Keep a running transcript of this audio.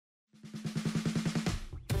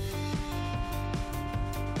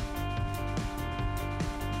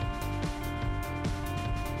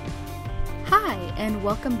Hi, and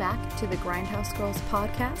welcome back to the Grindhouse Girls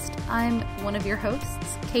podcast. I'm one of your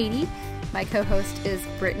hosts, Katie. My co-host is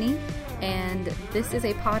Brittany, and this is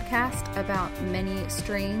a podcast about many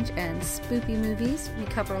strange and spooky movies. We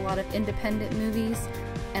cover a lot of independent movies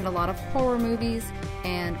and a lot of horror movies,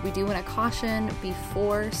 and we do want to caution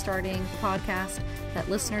before starting the podcast that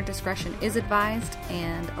listener discretion is advised,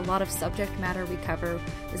 and a lot of subject matter we cover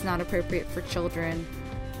is not appropriate for children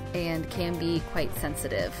and can be quite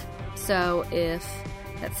sensitive. So if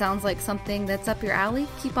that sounds like something that's up your alley,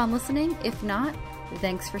 keep on listening. If not,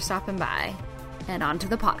 thanks for stopping by. And on to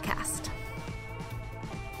the podcast.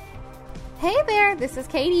 Hey there, this is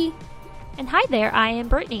Katie. And hi there, I am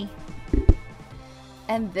Brittany.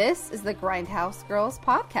 And this is the Grindhouse Girls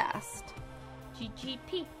podcast.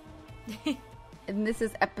 GGP. And this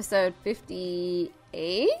is episode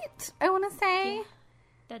 58, I want to say. Yeah,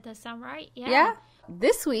 that does sound right, Yeah.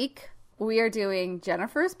 This week, we are doing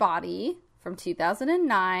Jennifer's Body from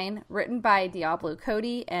 2009, written by Diablo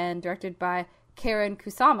Cody and directed by Karen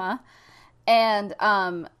Kusama, and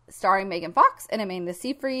starring Megan Fox and Amanda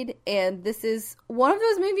Seyfried. And this is one of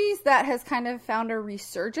those movies that has kind of found a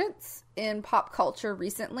resurgence in pop culture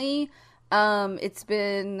recently. It's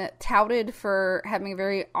been touted for having a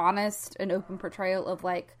very honest and open portrayal of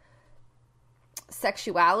like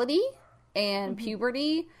sexuality and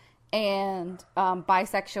puberty and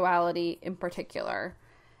bisexuality in particular.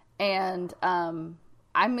 And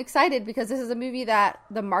I'm excited because this is a movie that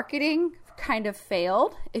the marketing kind of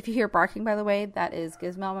failed. If you hear barking, by the way, that is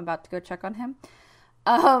Gizmo. I'm about to go check on him.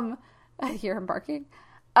 I hear him barking.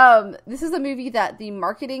 This is a movie that the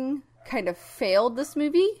marketing kind of failed this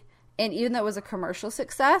movie. And even though it was a commercial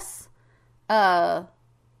success,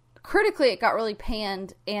 critically it got really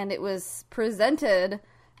panned, and it was presented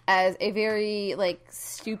as a very, like,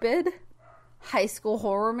 stupid high school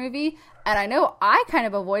horror movie. And I know I kind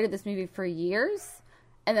of avoided this movie for years.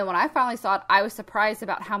 And then when I finally saw it, I was surprised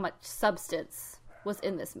about how much substance was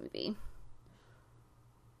in this movie.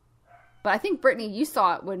 But I think, Brittany, you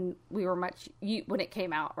saw it when when it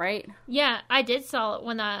came out, right? Yeah, I did saw it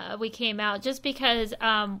when we came out, just because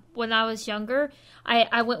when I was younger,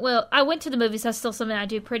 I went to the movies. That's still something I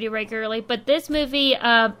do pretty regularly. But this movie,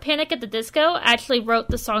 Panic at the Disco, actually wrote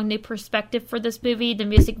the song New Perspective for this movie. The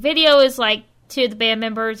music video is like two of the band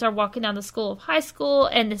members are walking down the school of high school,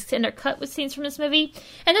 and it's intercut with scenes from this movie.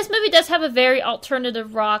 And this movie does have a very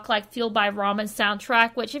alternative rock, like Fueled by Ramen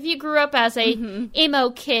soundtrack, which if you grew up as a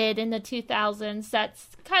emo kid in the 2000s,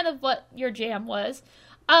 that's kind of what your jam was.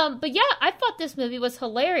 But yeah, I thought this movie was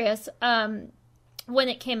hilarious when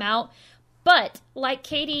it came out. But like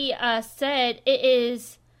Katie said, it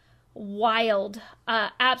is wild,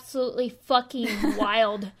 absolutely fucking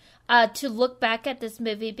wild. To look back at this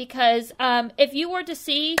movie, because if you were to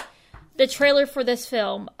see the trailer for this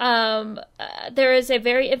film, there's a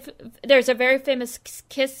very famous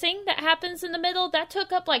kiss scene that happens in the middle that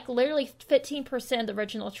took up like literally 15% of the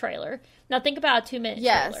original trailer. Now think about a 2-minute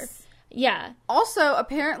trailer. Yeah. Also,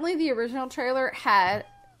 apparently the original trailer had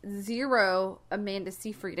 0 Amanda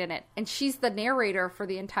Seyfried in it, and she's the narrator for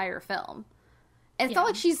the entire film. And it's not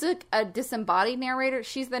like she's a disembodied narrator.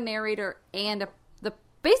 She's the narrator and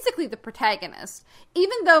basically the protagonist,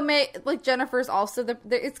 even though Jennifer's also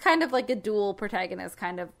it's kind of like a dual protagonist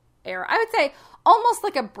kind of era. I would say almost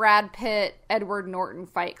like a Brad Pitt, Edward Norton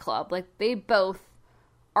Fight Club. Like they both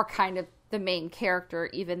are kind of the main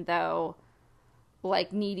character, even though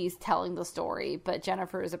like Needy's telling the story, but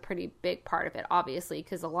Jennifer is a pretty big part of it, obviously,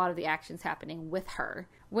 because a lot of the action's happening with her.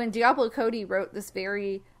 When Diablo Cody wrote this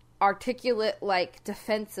very articulate like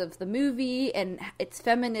defense of the movie and its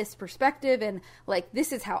feminist perspective, and like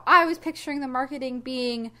this is how I was picturing the marketing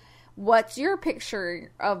being, what's your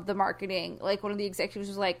picture of the marketing? Like one of the executives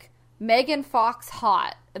was like, Megan Fox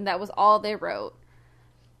hot, and that was all they wrote.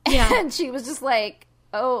 Yeah. And she was just like,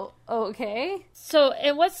 oh, okay. So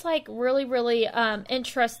and what's like really really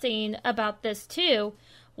interesting about this too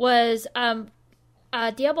was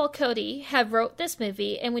Diablo Cody had wrote this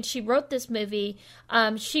movie, and when she wrote this movie,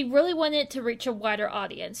 she really wanted to reach a wider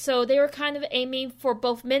audience. So they were kind of aiming for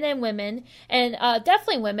both men and women, and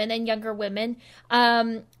definitely women and younger women.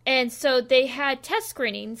 And so they had test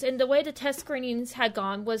screenings, and the way the test screenings had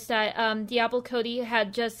gone was that Diablo Cody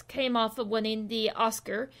had just came off of winning the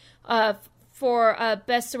Oscar for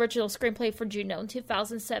Best Original Screenplay for Juno in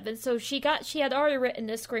 2007. So she had already written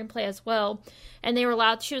this screenplay as well, and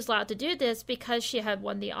she was allowed to do this because she had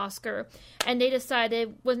won the Oscar. And they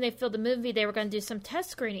decided when they filmed the movie they were going to do some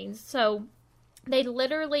test screenings. So they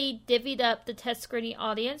literally divvied up the test screening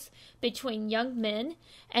audience between young men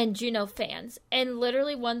and Juno fans. And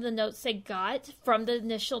literally one of the notes they got from the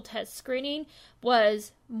initial test screening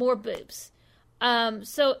was more boobs.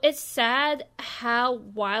 So it's sad how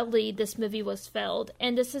wildly this movie was filled,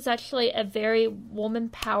 and this is actually a very woman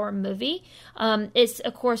power movie. It's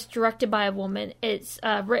of course directed by a woman. It's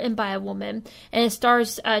written by a woman, and it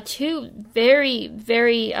stars two very,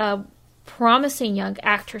 very promising young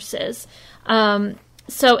actresses.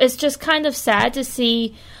 So it's just kind of sad to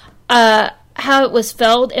see how it was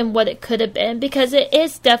filled and what it could have been, because it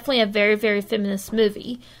is definitely a very, very feminist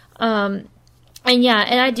movie. And yeah,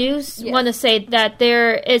 and I do want to say that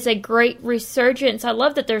there is a great resurgence. I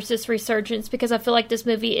love that there's this resurgence, because I feel like this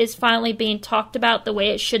movie is finally being talked about the way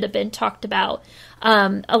it should have been talked about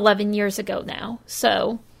 11 years ago now.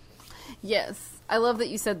 So, yes. I love that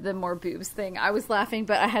you said the more boobs thing. I was laughing,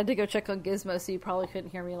 but I had to go check on Gizmo, so you probably couldn't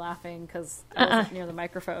hear me laughing because I wasn't near the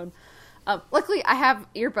microphone. Luckily, I have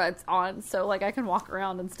earbuds on, so like I can walk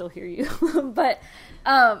around and still hear you. But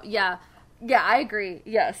yeah. Yeah, I agree.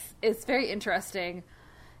 Yes, it's very interesting.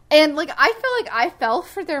 And, like, I feel like I fell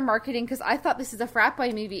for their marketing because I thought this is a frat boy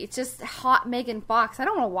movie. It's just hot Megan Fox. I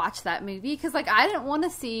don't want to watch that movie because, like, I didn't want to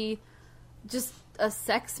see just a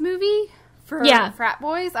sex movie for frat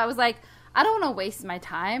boys. I was like, I don't want to waste my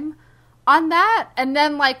time on that. And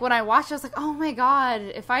then, like, when I watched it, I was like, oh, my God,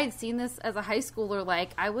 if I had seen this as a high schooler, like,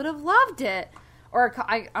 I would have loved it. Or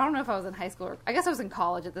I don't know if I was in high school. Or, I guess I was in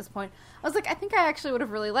college at this point. I was like, I think I actually would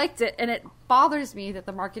have really liked it. And it bothers me that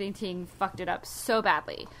the marketing team fucked it up so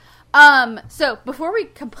badly. So before we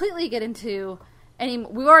completely get into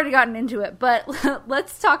we've already gotten into it, but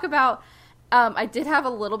let's talk about, I did have a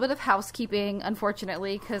little bit of housekeeping,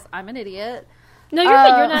 unfortunately, because I'm an idiot. No, you're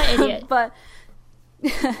good. You're not an idiot. But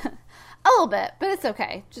a little bit, but it's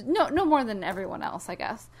okay. Just no more than everyone else, I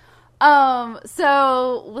guess.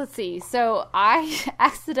 So let's see. So I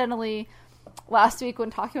accidentally last week when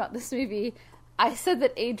talking about this movie, I said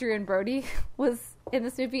that Adrian Brody was in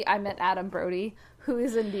this movie. I meant Adam Brody, who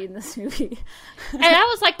is indeed in this movie. And I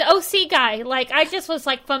was like the OC guy. Like I just was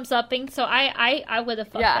like thumbs upping. So I would have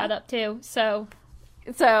fucked that up too. So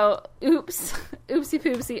oops, oopsie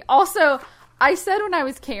poopsie. Also, I said when I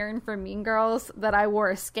was Karen from Mean Girls that I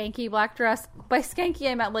wore a skanky black dress. By skanky,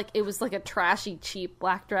 I meant like it was like a trashy, cheap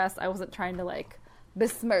black dress. I wasn't trying to like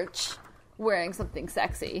besmirch wearing something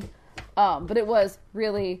sexy. But it was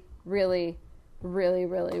really, really, really,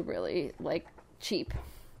 really, really like cheap.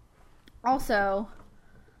 Also,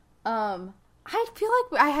 I feel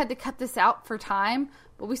like I had to cut this out for time,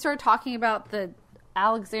 but we started talking about the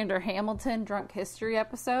Alexander Hamilton Drunk History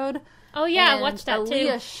episode. Oh yeah, I watched that too.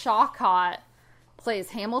 Aaliyah Shawcott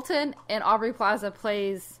plays Hamilton, and Aubrey Plaza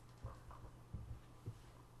plays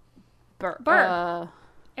Burr.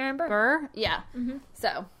 Aaron Burr. Burr? Yeah. Mm-hmm.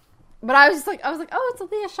 So, but I was like, oh, it's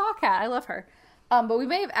Aaliyah Shawcott. I love her. But we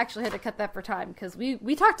may have actually had to cut that for time, because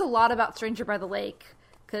we talked a lot about Stranger by the Lake,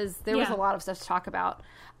 because there was a lot of stuff to talk about.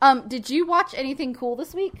 Did you watch anything cool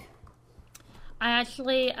this week? I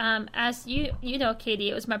actually, as you know,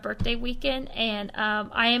 Katie, it was my birthday weekend, and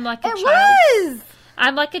I am like a child. It was!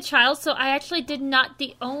 I'm like a child, so I actually did not.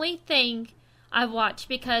 The only thing I watched,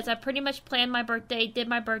 because I pretty much planned my birthday, did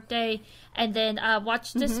my birthday, and then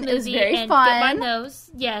watched this movie and fun. Get my nose.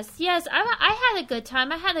 Yes, I had a good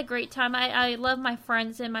time. I had a great time. I love my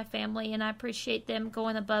friends and my family, and I appreciate them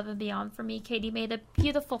going above and beyond for me. Katie made a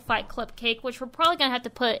beautiful Fight Club cake, which we're probably going to have to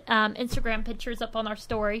put Instagram pictures up on our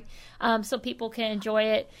story so people can enjoy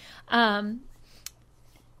it. Yeah,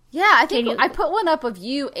 I think I put one up of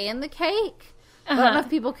you and the cake. I don't know if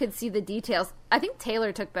people could see the details. I think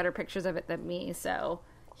Taylor took better pictures of it than me, so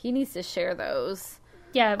he needs to share those.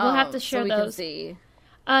 Yeah, we'll have to share so we those. Can see.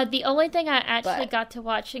 The only thing I actually got to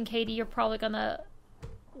watch, and Katie, you're probably going to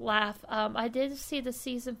laugh, I did see the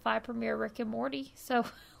season 5 premiere Rick and Morty, so...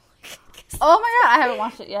 Oh my god, I haven't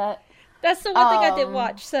watched it yet. That's the one thing I did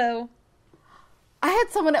watch, so... I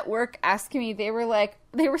had someone at work asking me, they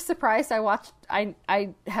were surprised I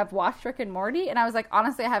have watched Rick and Morty, and I was like,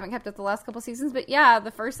 honestly, I haven't kept up the last couple seasons, but yeah,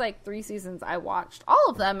 the first 3 seasons I watched all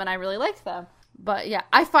of them, and I really liked them. But yeah,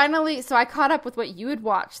 I caught up with what you had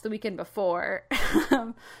watched the weekend before,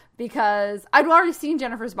 because I'd already seen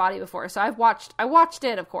Jennifer's Body before, so I watched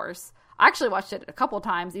it, of course. I actually watched it a couple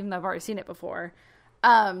times, even though I've already seen it before.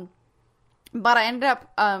 But I ended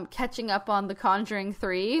up catching up on The Conjuring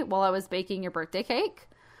 3 while I was baking your birthday cake.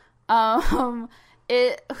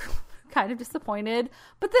 It kind of disappointed,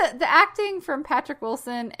 but the acting from Patrick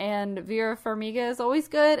Wilson and Vera Farmiga is always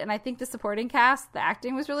good, and I think the supporting cast, the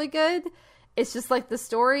acting was really good. It's just like the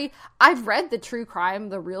story. I've read the true crime,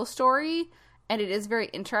 the real story, and it is very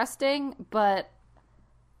interesting, but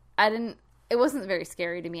it wasn't very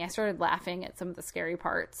scary to me. I started laughing at some of the scary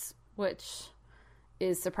parts, which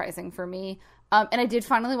is surprising for me. And I did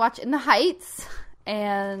finally watch In the Heights,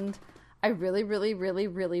 and I really, really, really,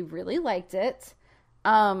 really, really liked it.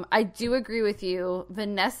 I do agree with you.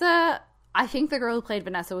 Vanessa, I think the girl who played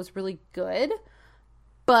Vanessa was really good,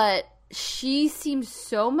 but she seems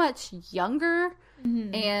so much younger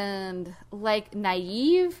and like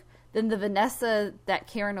naive than the Vanessa that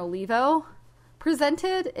Karen Olivo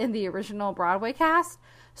presented in the original Broadway cast.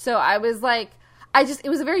 So I was like, it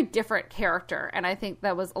was a very different character. And I think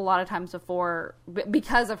that was a lot of times before,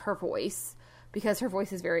 because of her voice, because her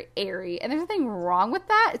voice is very airy. And there's nothing wrong with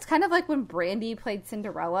that. It's kind of like when Brandy played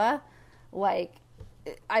Cinderella. Like,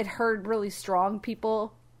 I'd heard really strong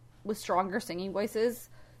people with stronger singing voices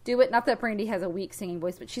do it. Not that Brandy has a weak singing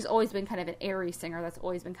voice, but she's always been kind of an airy singer. That's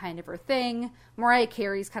always been kind of her thing. Mariah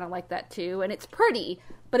Carey's kind of like that too. And it's pretty,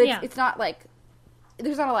 but it's not like,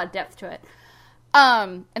 there's not a lot of depth to it.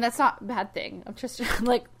 And that's not a bad thing. I'm just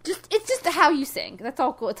like, it's just how you sing. That's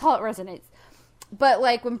all cool. It's how it resonates. But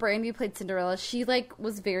like when Brandy played Cinderella, she like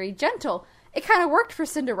was very gentle. It kind of worked for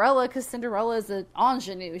Cinderella because Cinderella is an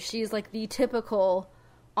ingenue. She's like the typical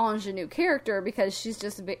ingenue character because she's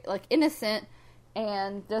just like innocent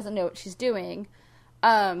and doesn't know what she's doing.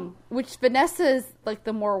 Which Vanessa is like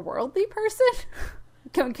the more worldly person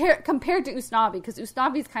compared to Usnavi, because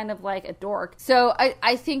Usnavi's kind of like a dork. So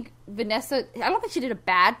I think Vanessa, I don't think she did a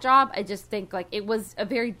bad job. I just think like it was a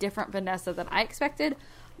very different Vanessa than I expected.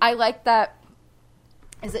 I like that.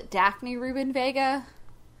 Is it Daphne Rubin Vega,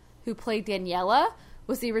 who played Daniela,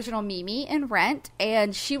 was the original Mimi in Rent,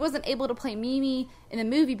 and she wasn't able to play Mimi in the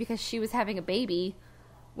movie because she was having a baby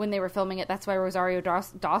when they were filming it. That's why Rosario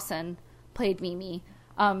Dawson played Mimi.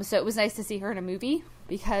 So it was nice to see her in a movie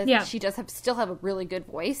because she does still have a really good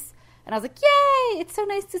voice. And I was like, yay! It's so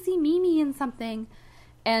nice to see Mimi in something.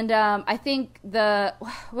 And I think who's the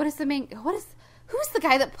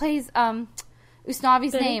guy that plays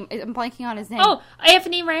Usnavi's name? I'm blanking on his name. Oh,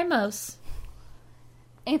 Anthony Ramos.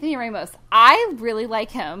 Anthony Ramos. I really like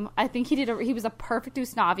him. I think he was a perfect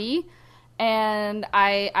Usnavi, and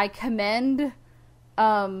I commend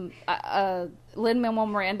Lin-Manuel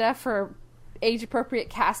Miranda for age-appropriate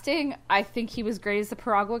casting. I think he was great as the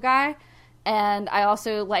Piragua guy, and I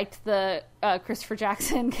also liked the Christopher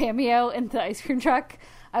Jackson cameo in the ice cream truck.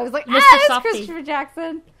 I was like, it's Christopher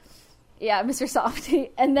Jackson. Yeah, Mr.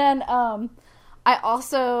 Softy. And then I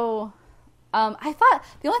also, I thought,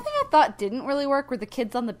 the only thing I thought didn't really work were the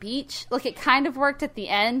kids on the beach. Like, it kind of worked at the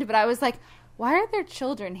end, but I was like, why are there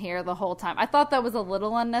children here the whole time? I thought that was a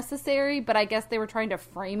little unnecessary, but I guess they were trying to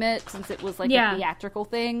frame it since it was like a theatrical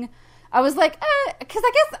thing. I was like, because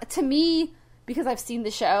I guess to me, because I've seen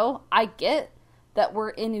the show, I get that we're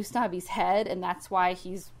in Usnavi's head, and that's why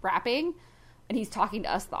he's rapping, and he's talking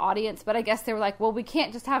to us, the audience. But I guess they were like, well, we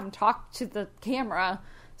can't just have him talk to the camera,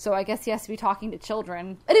 so I guess he has to be talking to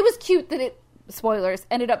children. And it was cute that it, spoilers,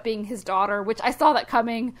 ended up being his daughter, which I saw that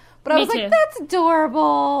coming. But I was like, that's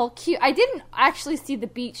adorable. Cute. I didn't actually see the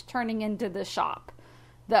beach turning into the shop,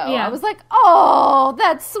 though. Yeah. I was like, oh,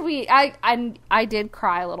 that's sweet. I did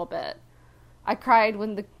cry a little bit. I cried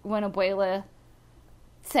when Abuela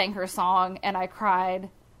sang her song, and I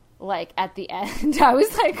cried, like, at the end. I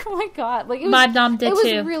was like, oh my god. Like, my mom did too.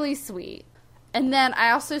 It was really sweet. And then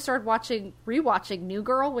I also started rewatching New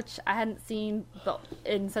Girl, which I hadn't seen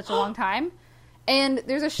in such a long time. And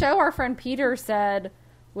there's a show our friend Peter said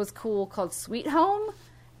was cool called Sweet Home.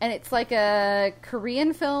 And it's like a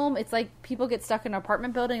Korean film. It's like people get stuck in an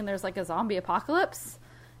apartment building and there's like a zombie apocalypse.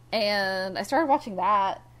 And I started watching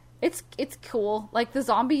that. It's cool. Like the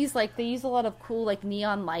zombies, like they use a lot of cool like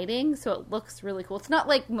neon lighting. So it looks really cool. It's not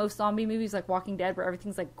like most zombie movies like Walking Dead where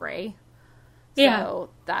everything's like gray. So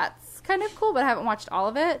that's kind of cool, but I haven't watched all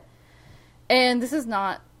of it. And this is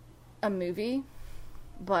not a movie,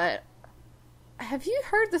 but have you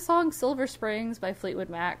heard the song Silver Springs by Fleetwood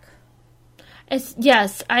Mac?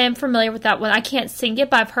 Yes, I am familiar with that one. I can't sing it,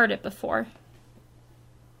 but I've heard it before.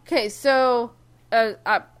 Okay, so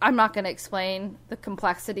I'm not going to explain the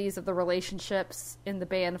complexities of the relationships in the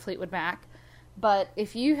band Fleetwood Mac, but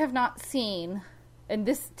if you have not seen, and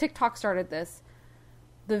this TikTok started this,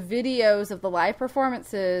 the videos of the live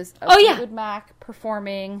performances of Fleetwood Mac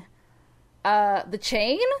performing The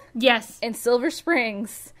Chain, yes, and Silver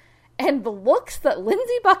Springs, and the looks that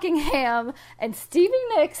Lindsey Buckingham and Stevie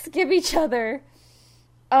Nicks give each other,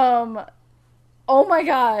 oh my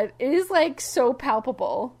god, it is like so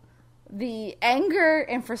palpable. The anger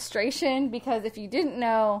and frustration, because if you didn't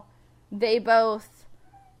know, they both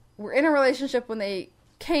were in a relationship when they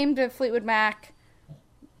came to Fleetwood Mac.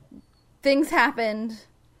 Things happened,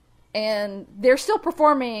 and they're still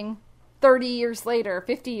performing 30 years later,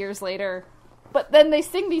 50 years later, but then they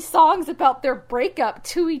sing these songs about their breakup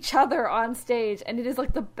to each other on stage, and it is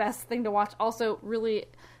like the best thing to watch. Also, really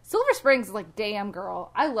Silver Springs is like, damn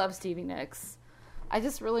girl. I love Stevie Nicks. I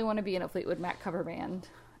just really want to be in a Fleetwood Mac cover band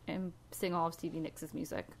and sing all of Stevie Nicks'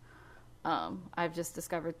 music. I've just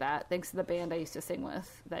discovered that thanks to the band I used to sing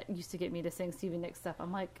with that used to get me to sing Stevie Nicks stuff.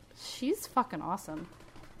 I'm like, she's fucking awesome.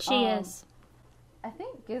 She is. I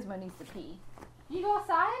think Gizmo needs to pee. Do you go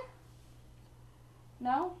outside?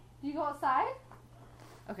 No? Do you go outside?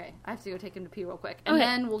 Okay, I have to go take him to pee real quick. And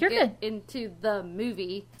then we'll get into the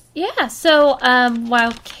movie. Yeah, so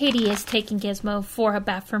while Katie is taking Gizmo for a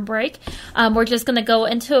bathroom break, we're just going to go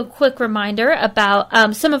into a quick reminder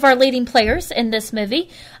about some of our leading players in this movie.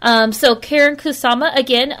 So Karyn Kusama,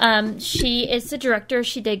 again, she is the director.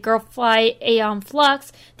 She did Girl Fight, Aeon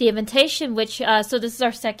Flux, The Invitation, which, so this is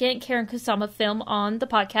our second Karyn Kusama film on the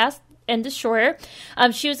podcast. And Destroyer.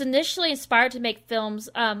 She was initially inspired to make films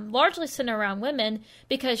largely centered around women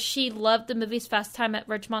because she loved the movies Fast Time at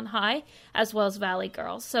Ridgemont High as well as Valley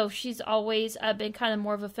Girl. So she's always been kind of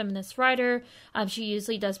more of a feminist writer. She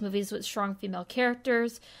usually does movies with strong female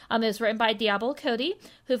characters. It was written by Diablo Cody,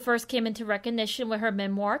 who first came into recognition with her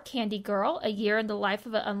memoir, Candy Girl, A Year in the Life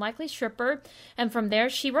of an Unlikely Stripper. And from there,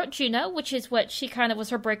 she wrote Juno, which is what she kind of was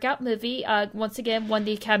her breakout movie. Once again, won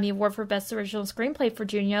the Academy Award for Best Original Screenplay for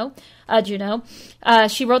Juno.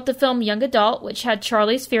 She wrote the film Young Adult, which had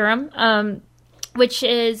Charlize Theron, which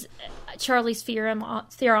is Charlize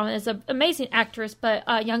Theron is an amazing actress,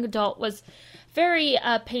 but Young Adult was very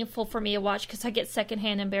painful for me to watch because I get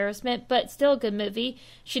secondhand embarrassment, but still a good movie.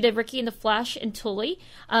 She did Ricky and the Flash and Tully.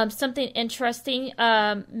 Something interesting,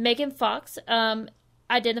 Megan Fox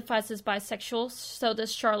identifies as bisexual, so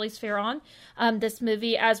does Charlize Theron. This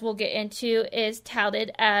movie, as we'll get into, is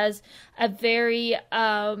touted as a very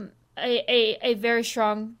a very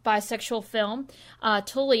strong bisexual film.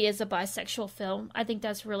 Tully is a bisexual film. I think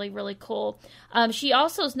that's really, really cool. She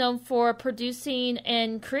also is known for producing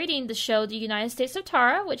and creating the show The United States of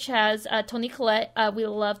Tara, which has Toni Collette. We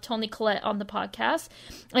love Toni Collette on the podcast.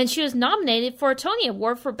 And she was nominated for a Tony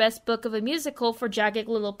Award for Best Book of a Musical for Jagged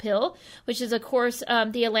Little Pill, which is, of course, the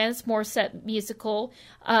Alanis Morissette musical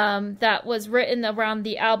that was written around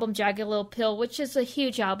the album Jagged Little Pill, which is a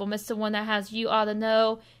huge album. It's the one that has You Oughta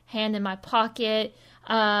Know, Hand in My Pocket,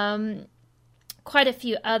 quite a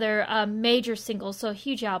few other major singles, so a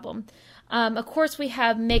huge album. Of course, we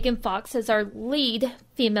have Megan Fox as our lead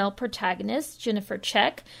female protagonist, Jennifer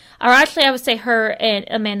Check. Or actually, I would say her and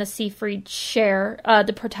Amanda Seyfried share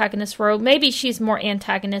the protagonist role. Maybe she's more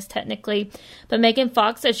antagonist, technically. But Megan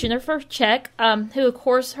Fox as Jennifer Check, who, of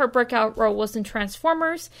course, her breakout role was in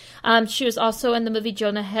Transformers. She was also in the movie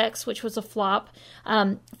Jonah Hex, which was a flop.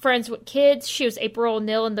 Friends with Kids. She was April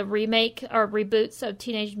O'Neil in the remake or reboots of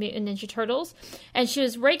Teenage Mutant Ninja Turtles. And she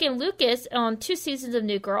was Reagan Lucas on 2 seasons of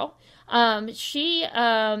New Girl. She's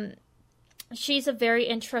a very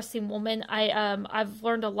interesting woman. I've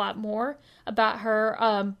learned a lot more about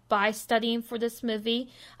her by studying for this movie,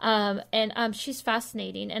 and she's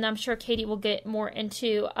fascinating. And I'm sure Katie will get more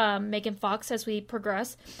into Megan Fox as we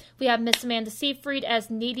progress. We have Miss Amanda Seyfried as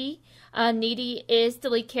Needy. Needy is the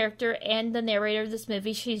lead character and the narrator of this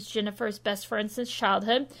movie. She's Jennifer's best friend since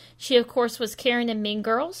childhood. She, of course, was Karen in Mean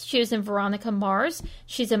Girls. She was in Veronica Mars.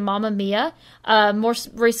 She's in Mamma Mia. More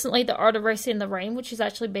recently, The Art of Racing in the Rain, which is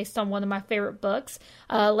actually based on one of my favorite books,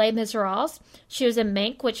 Les Miserables. She was in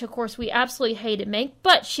Mank, which, of course, we absolutely hated Mank,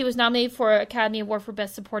 but she was nominated for an Academy Award for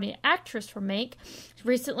Best Supporting Actress for Mank.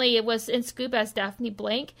 Recently, it was in Scoop as Daphne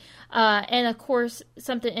Blank. And, of course,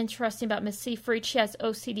 something interesting about Miss Seyfried, she has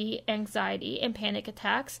OCD, anxiety, and panic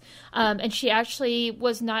attacks. And she actually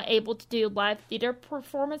was not able to do live theater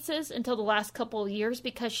performances until the last couple of years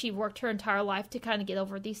because she worked her entire life to kind of get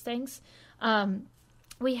over these things.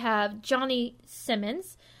 We have Johnny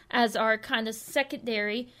Simmons as our kind of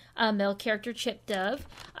secondary male character, Chip Dove.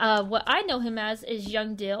 What I know him as is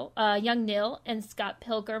Young Neil and Scott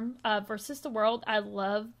Pilgrim versus the World. I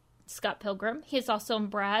love Scott Pilgrim. He is also in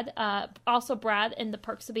Brad in The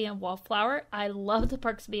Perks of Being a Wallflower. I love The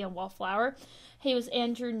Perks of Being a Wallflower. He was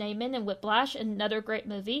Andrew Naiman in Whiplash, another great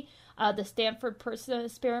movie, The Stanford Prison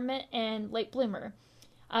Experiment, and Late Bloomer.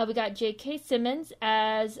 We got J.K. Simmons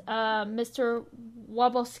as Mr.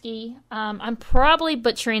 Wabowski. I'm probably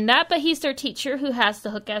butchering that, but he's their teacher who has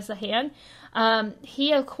the hook as a hand.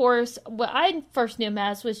 He, of course, what I first knew him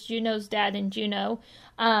as was Juno's dad in Juno,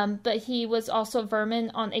 but he was also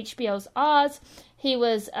Vermin on HBO's Oz. He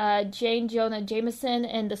was Jane Jonah Jameson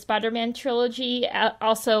in the Spider-Man trilogy,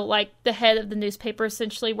 also like the head of the newspaper,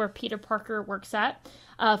 essentially, where Peter Parker works at.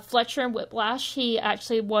 Fletcher in Whiplash, he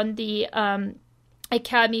actually won the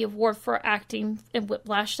Academy Award for acting in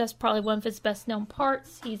Whiplash. That's probably one of his best known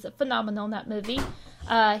parts. He's phenomenal in that movie.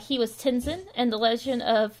 He was Tenzin in The Legend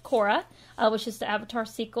of Korra, which is the Avatar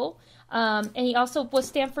sequel. And he also was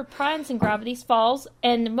Stanford Prines in Gravity's Falls,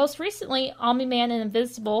 and most recently Omni-Man and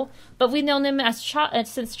Invincible. But we've known him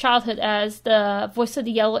since childhood as the voice of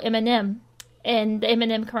the yellow M&M in the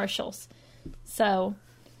M&M commercials. So,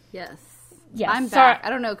 yes, I'm back. I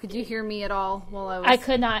don't know. Could you hear me at all while I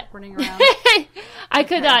could not running around? I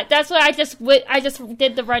could not. That's why I just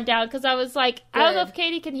did the rundown, because I was like, good. I don't know if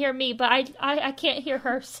Katie can hear me, but I can't hear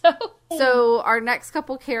her. So our next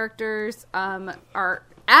couple characters are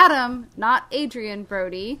Adam, not Adrian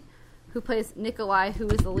Brody, who plays Nikolai, who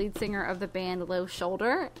is the lead singer of the band Low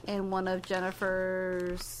Shoulder and one of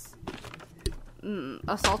Jennifer's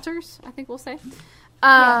assaulters, I think we'll say.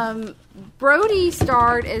 Brody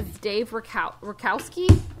starred as Dave Rakowski,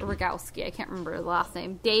 I can't remember the last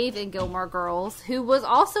name, Dave in Gilmore Girls, who was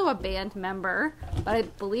also a band member, but I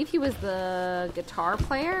believe he was the guitar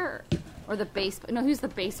player or the bass. No, he was the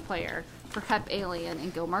bass player for Hep Alien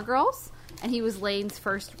in Gilmore Girls. And he was Lane's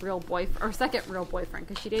first second real boyfriend,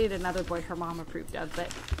 because she dated another boy her mom approved of,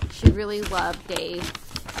 but she really loved Dave.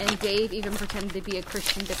 And Dave even pretended to be a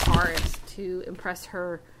Christian guitarist to impress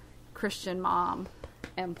her Christian mom,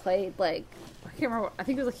 and played, like, I can't remember, I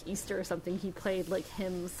think it was like Easter or something, he played like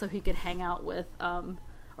hymns so he could hang out with, or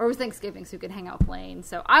it was Thanksgiving so he could hang out with Lane.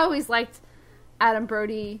 So I always liked Adam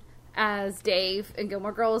Brody as Dave in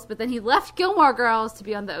Gilmore Girls, but then he left Gilmore Girls to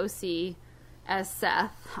be on the OC as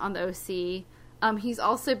Seth on the OC. He's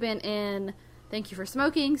also been in Thank You for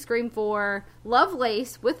Smoking, Scream 4,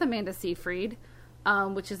 Lovelace with Amanda Seyfried,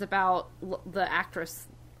 which is about the actress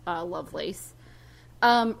Lovelace.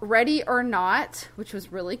 Ready or Not, which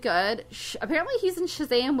was really good. Apparently he's in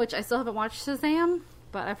Shazam, which I still haven't watched Shazam,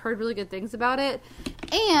 but I've heard really good things about it.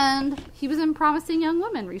 And he was in Promising Young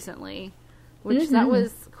Woman recently, which that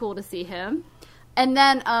was cool to see him. And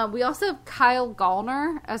then we also have Kyle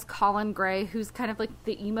Gallner as Colin Gray, who's kind of like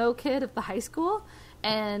the emo kid of the high school.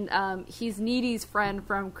 And he's Needy's friend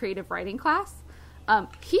from creative writing class.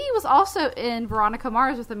 He was also in Veronica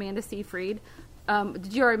Mars with Amanda Seyfried.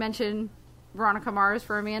 Did you already mention Veronica Mars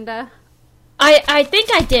for Amanda? I think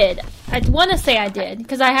I did. I want to say I did,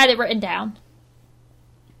 because I had it written down.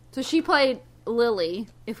 So she played Lily,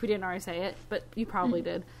 if we didn't already say it, but you probably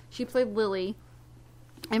did. She played Lily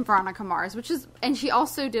in Veronica Mars, and she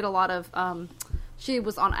also did a lot of, she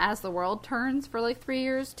was on As the World Turns for like 3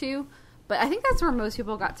 years too, but I think that's where most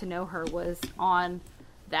people got to know her, was on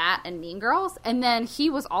that and Mean Girls. And then he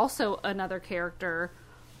was also another character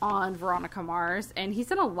on Veronica Mars, and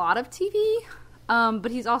he's in a lot of TV,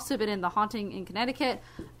 but he's also been in The Haunting in Connecticut,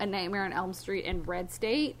 A Nightmare on Elm Street, and Red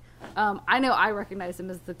State. I know I recognize him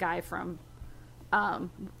as the guy from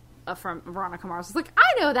Veronica Mars. I was like,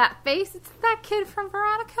 I know that face. It's that kid from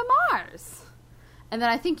Veronica Mars. And then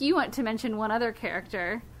I think you want to mention one other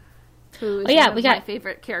character who is one of my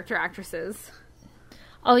favorite character actresses.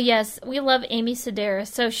 Oh, yes. We love Amy Sedaris.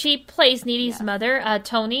 So she plays Needy's mother,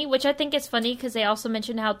 Tony, which I think is funny because they also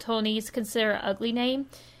mentioned how Tony is considered an ugly name.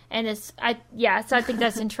 And so I think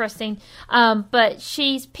that's interesting. But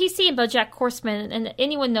she's PC in BoJack Horseman, and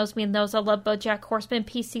anyone knows me knows I love BoJack Horseman.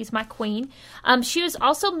 PC's my queen. She was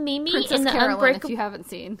also Mimi in the Carolyn, Unbreakable. If you haven't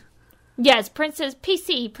seen, yes,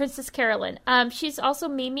 Princess Carolyn. She's also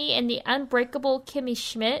Mimi in the Unbreakable Kimmy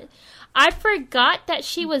Schmidt. I forgot that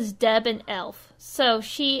she was Deb in Elf, so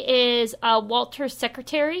she is Walter's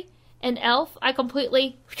secretary in Elf.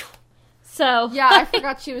 So yeah, I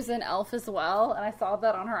forgot she was in Elf as well, and I saw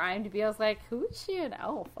that on her IMDb. I was like, who is she in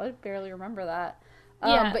Elf? I barely remember that.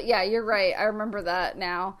 But yeah, you're right. I remember that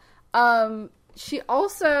now. She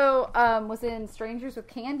also was in Strangers with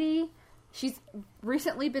Candy. She's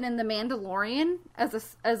recently been in The Mandalorian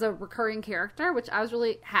as a recurring character, which I was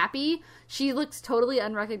really happy. She looks totally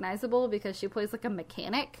unrecognizable because she plays like a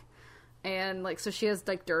mechanic, and like so she has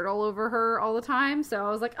like dirt all over her all the time. So I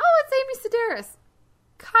was like, oh, it's Amy Sedaris.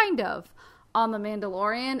 Kind of, on The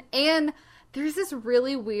Mandalorian. And there's this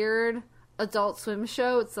really weird Adult Swim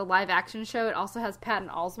show. It's a live action show. It also has Patton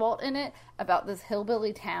Oswalt in it about this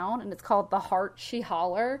hillbilly town, and it's called The Heart She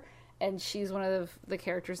Holler, and she's one of the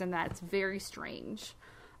characters in that. It's very strange.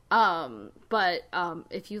 But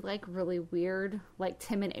if you like really weird, like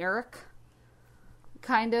Tim and Eric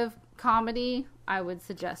kind of comedy, I would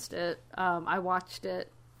suggest it. I watched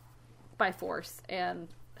it by force, and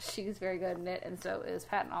she's very good in it, and so is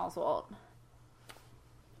Patton Oswalt.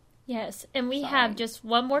 Yes, and we have just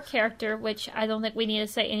one more character, which I don't think we need to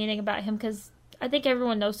say anything about him because I think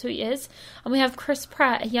everyone knows who he is. And we have Chris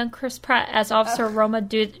Pratt, a young Chris Pratt, as Officer Roma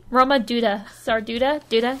Duda.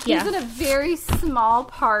 Duda? Yeah. He's in a very small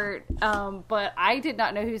part, but I did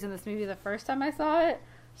not know he was in this movie the first time I saw it.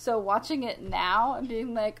 So watching it now and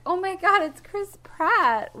being like, oh my god, it's Chris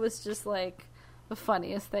Pratt, was just like the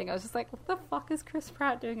funniest thing. I was just like, what the fuck is Chris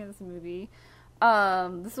Pratt doing in this movie?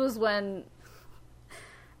 This was when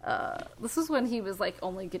he was like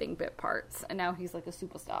only getting bit parts, and now he's like a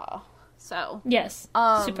superstar. So yes,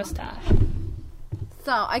 superstar.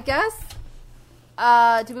 So I guess,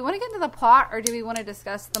 do we want to get into the plot, or do we want to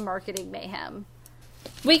discuss the marketing mayhem?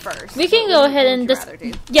 We first. We can go ahead and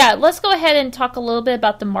let's go ahead and talk a little bit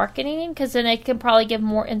about the marketing, because then it can probably give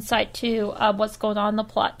more insight to what's going on in the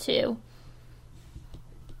plot too.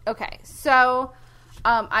 Okay, so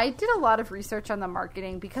I did a lot of research on the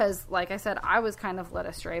marketing because, like I said, I was kind of led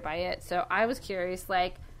astray by it. So I was curious,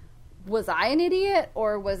 like, was I an idiot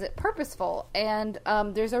or was it purposeful? And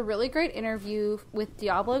there's a really great interview with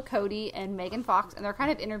Diablo Cody and Megan Fox, and they're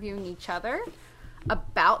kind of interviewing each other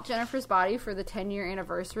about Jennifer's Body for the 10-year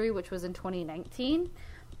anniversary, which was in 2019.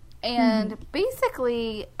 And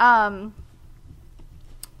basically,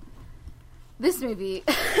 this movie,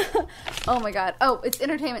 oh my god. Oh, it's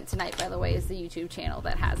Entertainment Tonight, by the way, is the YouTube channel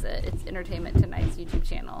that has it. It's Entertainment Tonight's YouTube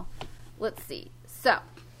channel. Let's see. So,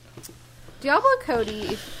 Diablo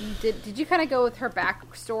Cody, did you kind of go with her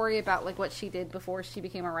backstory about like what she did before she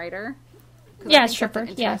became a writer? Yeah, stripper.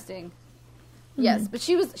 Interesting. Yeah. Yes, but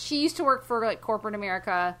she used to work for like corporate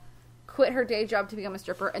America, quit her day job to become a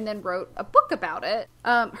stripper, and then wrote a book about it.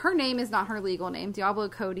 Her name is not her legal name. Diablo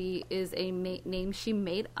Cody is a name she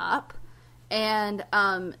made up. And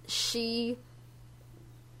she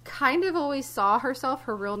kind of always saw herself,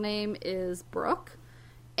 her real name is Brooke,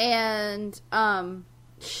 and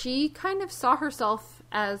she kind of saw herself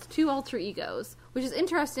as two alter egos, which is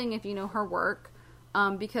interesting if you know her work,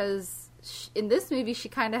 because in this movie she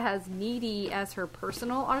kind of has Needy as her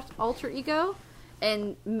personal alter ego,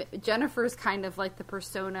 and Jennifer's kind of like the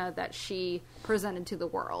persona that she presented to the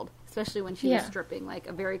world, especially when she was stripping, like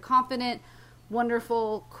a very confident,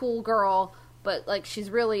 wonderful, cool girl, but like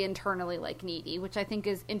she's really internally like needy, which I think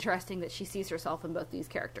is interesting that she sees herself in both these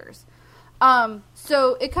characters.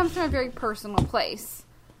 So it comes from a very personal place,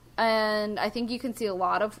 and I think you can see a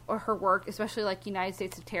lot of her work, especially like United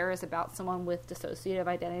States of Terror is about someone with dissociative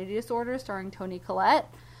identity disorder, starring Toni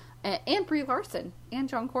Collette and Brie Larson and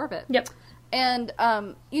John Corbett. Yep. And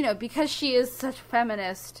you know, because she is such a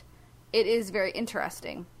feminist, it is very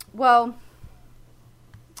interesting. Well,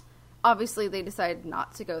 obviously, they decided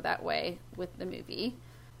not to go that way with the movie.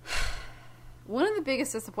 One of the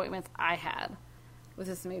biggest disappointments I had with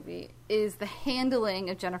this movie is the handling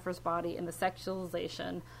of Jennifer's Body and the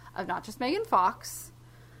sexualization of not just Megan Fox,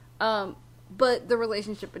 but the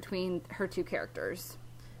relationship between her two characters.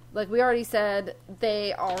 Like we already said,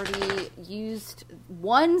 they already used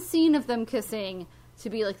one scene of them kissing to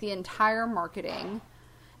be like the entire marketing.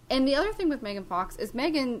 And the other thing with Megan Fox is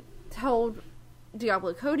Megan told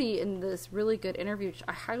Diablo Cody in this really good interview, which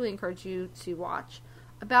I highly encourage you to watch,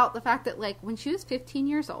 about the fact that like when she was 15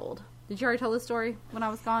 years old, did you already tell this story when I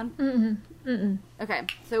was gone? Okay,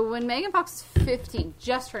 so when Megan Fox was 15,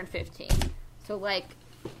 just turned 15, so like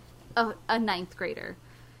a ninth grader,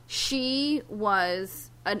 she was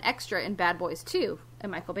an extra in Bad Boys 2,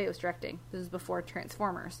 and Michael Bay was directing. This is before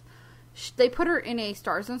Transformers. They put her in a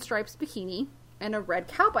Stars and Stripes bikini and a red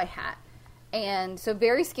cowboy hat, and so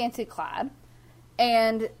very scantily clad.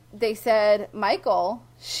 And they said, Michael,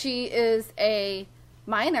 she is a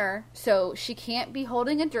minor, so she can't be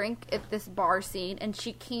holding a drink at this bar scene, and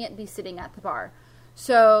she can't be sitting at the bar.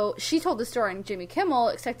 So she told the story on Jimmy Kimmel,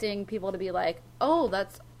 expecting people to be like, oh,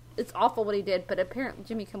 it's awful what he did, but apparently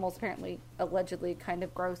Jimmy Kimmel's allegedly kind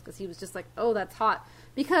of gross, because he was just like, oh, that's hot.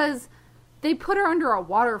 Because they put her under a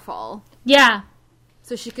waterfall. Yeah.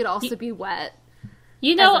 So she could also be wet.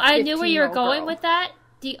 You know, I knew where you were going with that.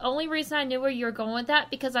 The only reason I knew where you were going with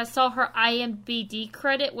that, because I saw her IMDb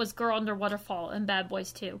credit was Girl Under Waterfall in Bad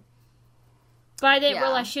Boys 2. But I didn't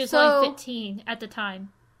realize she was only 15 at the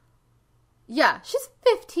time. Yeah, she's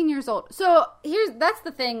 15 years old. So that's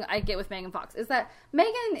the thing I get with Megan Fox, is that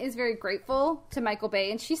Megan is very grateful to Michael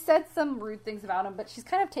Bay, and she said some rude things about him, but she's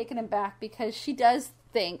kind of taken him back because she does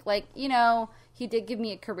think, like, you know, he did give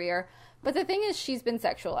me a career. But the thing is, she's been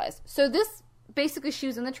sexualized. So basically, she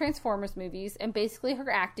was in the Transformers movies, and basically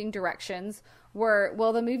her acting directions were,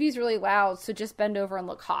 well, the movie's really loud, so just bend over and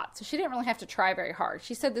look hot. So she didn't really have to try very hard.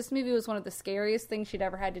 She said this movie was one of the scariest things she'd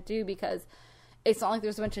ever had to do, because it's not like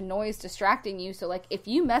there's a bunch of noise distracting you. So, like, if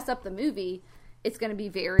you mess up the movie, it's going to be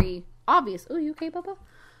very obvious. Oh, you okay, Bubba?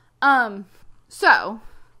 So,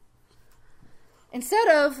 instead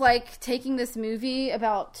of like taking this movie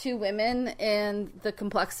about two women and the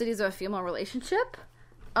complexities of a female relationship,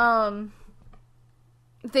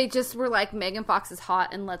 they just were like, Megan Fox is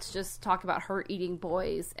hot and let's just talk about her eating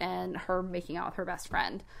boys and her making out with her best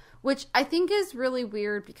friend, which I think is really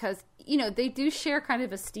weird because, you know, they do share kind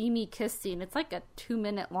of a steamy kiss scene. It's like a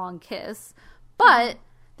 2-minute long kiss, but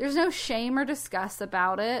there's no shame or disgust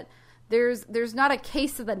about it. There's not a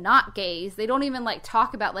case of the not gays. They don't even like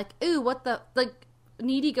talk about like, ooh, what the, like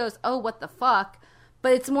Needy goes, oh, what the fuck?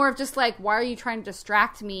 But it's more of just like, why are you trying to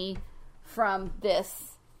distract me from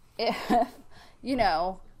this? You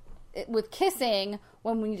know, with kissing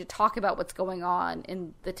when we need to talk about what's going on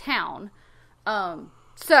in the town.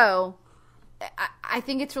 So I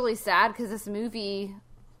think it's really sad because this movie,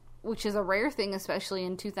 which is a rare thing, especially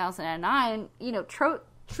in 2009, you know,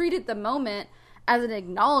 treated the moment as an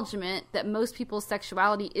acknowledgement that most people's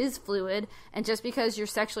sexuality is fluid, and just because you're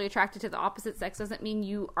sexually attracted to the opposite sex doesn't mean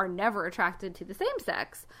you are never attracted to the same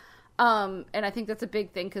sex. And I think that's a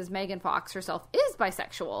big thing because Megan Fox herself is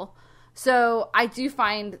bisexual. So I do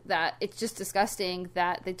find that it's just disgusting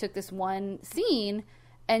that they took this one scene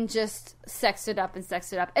and just sexed it up.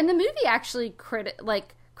 And the movie actually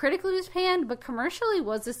critically was panned, but commercially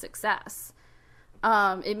was a success.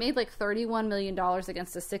 It made like $31 million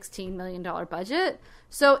against a $16 million budget.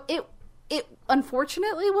 So it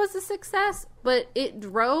unfortunately was a success, but it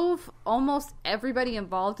drove almost everybody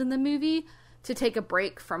involved in the movie to take a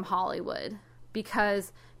break from Hollywood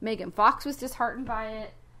because Megan Fox was disheartened by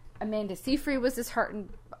it. Amanda Seyfried was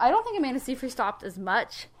disheartened. I don't think Amanda Seyfried stopped as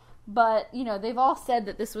much, but, you know, they've all said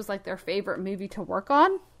that this was, like, their favorite movie to work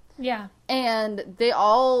on. Yeah. And they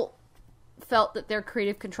all felt that their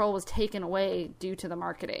creative control was taken away due to the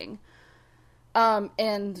marketing.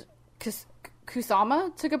 And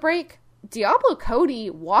Kusama took a break. Diablo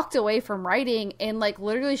Cody walked away from writing, and, like,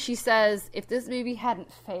 literally she says, if this movie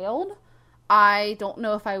hadn't failed, I don't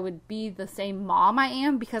know if I would be the same mom I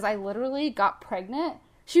am, because I literally got pregnant.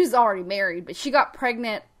 She was already married, but she got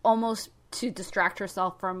pregnant almost to distract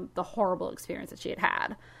herself from the horrible experience that she had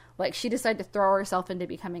had. Like, she decided to throw herself into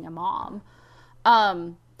becoming a mom.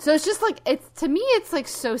 So it's just, like, to me, it's, like,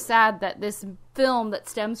 so sad that this film that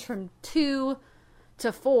stems from 2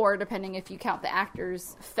 to 4, depending if you count the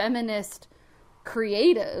actors, feminist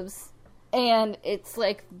creatives, and it's,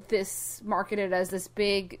 like, this marketed as this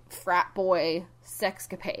big frat boy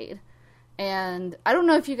sexcapade. And I don't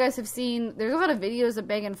know if you guys have seen, there's a lot of videos of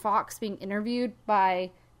Megan Fox being interviewed by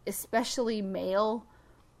especially male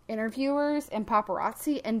interviewers and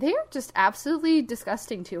paparazzi, and they're just absolutely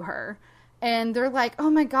disgusting to her. And they're like, oh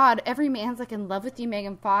my god, every man's like in love with you,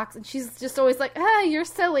 Megan Fox. And she's just always like, you're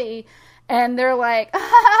silly. And they're like,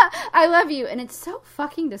 I love you. And it's so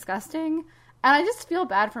fucking disgusting. And I just feel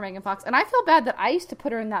bad for Megan Fox. And I feel bad that I used to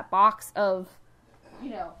put her in that box of, you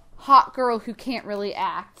know, hot girl who can't really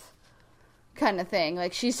act kind of thing.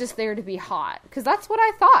 Like, she's just there to be hot. Because that's what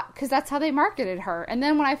I thought. Because that's how they marketed her. And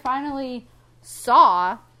then when I finally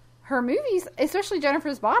saw her movies, especially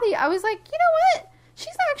Jennifer's Body, I was like, you know what?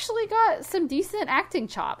 She's actually got some decent acting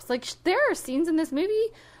chops. Like, there are scenes in this movie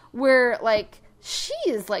where, like, she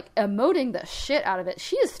is, like, emoting the shit out of it.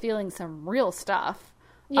 She is feeling some real stuff.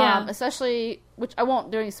 Yeah. Especially, which I won't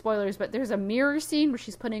do any spoilers, but there's a mirror scene where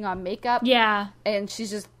she's putting on makeup. Yeah. And she's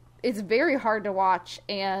just, it's very hard to watch.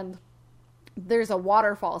 And there's a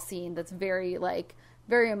waterfall scene that's very, like,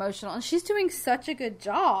 very emotional. And she's doing such a good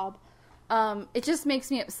job. It just makes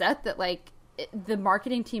me upset that, like, the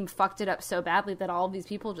marketing team fucked it up so badly that all of these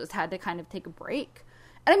people just had to kind of take a break.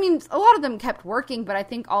 And I mean, a lot of them kept working, but I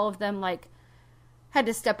think all of them, like, had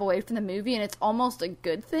to step away from the movie, and it's almost a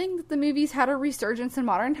good thing that the movie's had a resurgence in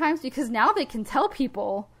modern times, because now they can tell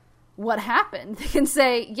people what happened. They can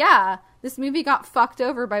say, yeah, this movie got fucked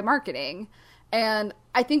over by marketing. And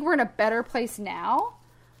I think we're in a better place now.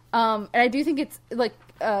 And I do think it's, like,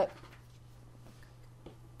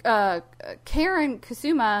 Karen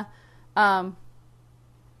Kusama, I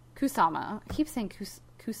keep saying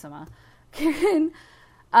Kusama. Karen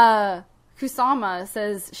Kusama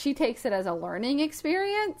says she takes it as a learning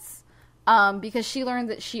experience, because she learned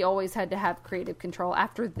that she always had to have creative control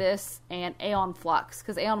after this and Aeon Flux,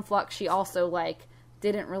 because Aeon Flux, she also, like,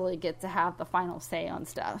 didn't really get to have the final say on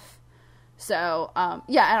stuff. So,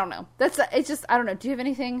 yeah, I don't know. It's just, I don't know. Do you have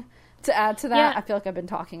anything to add to that? Yeah. I feel like I've been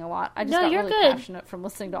talking a lot. I just got really passionate from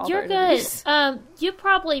listening to all their interviews. You're good. You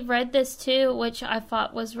probably read this too, which I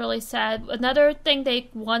thought was really sad. Another thing they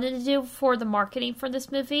wanted to do for the marketing for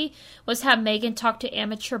this movie was have Megan talk to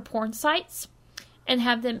amateur porn sites and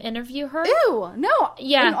have them interview her. Ew, no.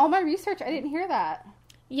 Yeah. In all my research, I didn't hear that.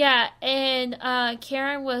 Yeah, and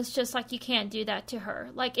Karen was just like, you can't do that to her.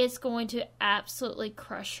 Like, it's going to absolutely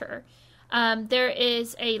crush her. There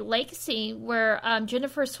is a lake scene where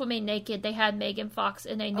Jennifer's swimming naked. They had Megan Fox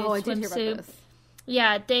in a nude swimsuit. Did hear about this.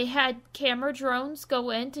 Yeah, they had camera drones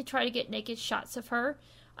go in to try to get naked shots of her.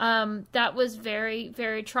 That was very,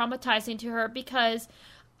 very traumatizing to her because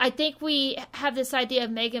I think we have this idea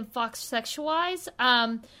of Megan Fox sexualized.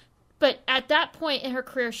 But at that point in her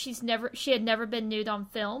career, she had never been nude on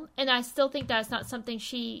film, and I still think that's not something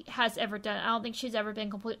she has ever done. I don't think she's ever been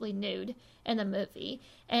completely nude in a movie,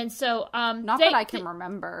 and so not that I can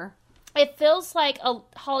remember. It feels like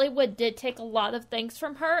Hollywood did take a lot of things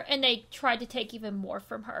from her, and they tried to take even more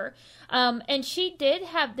from her. And she did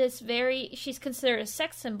have this she's considered a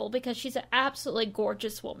sex symbol because she's an absolutely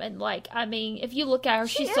gorgeous woman. Like, I mean, if you look at her,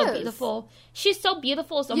 she's so beautiful. She's so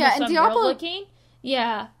beautiful, it's almost unreal looking.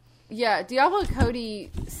 Yeah. Yeah, Diablo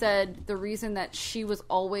Cody said the reason that she was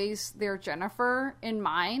always their Jennifer in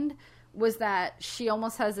mind was that she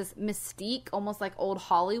almost has this mystique, almost like old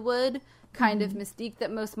Hollywood kind of mystique that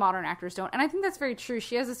most modern actors don't. And I think that's very true.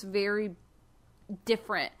 She has this very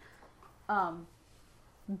different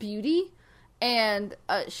beauty, and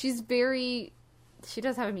she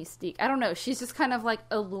does have a mystique. I don't know. She's just kind of like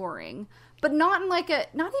alluring, but not even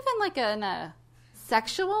in a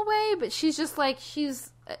sexual way, but she's just like,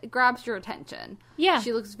 grabs your attention. Yeah.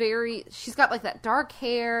 She's got like that dark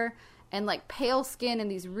hair and like pale skin and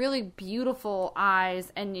these really beautiful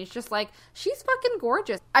eyes, and it's just like, she's fucking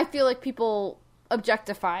gorgeous. I feel like people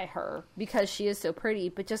objectify her because she is so pretty,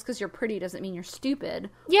 but just because you're pretty doesn't mean you're stupid.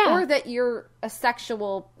 Yeah. Or that you're a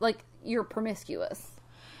sexual, like, you're promiscuous.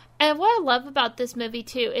 And what I love about this movie,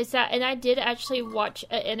 too, is that, and I did actually watch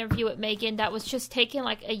an interview with Megan that was just taken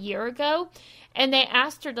like a year ago, and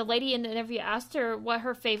the lady in the interview asked her what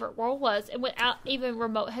her favorite role was, and without even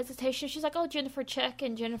remote hesitation, she's like, Jennifer Check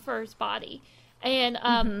and Jennifer's Body. And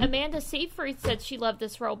Amanda Seyfried said she loved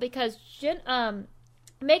this role because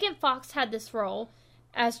Megan Fox had this role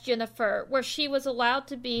as Jennifer where she was allowed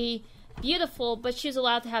to be beautiful, but she was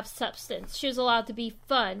allowed to have substance. She was allowed to be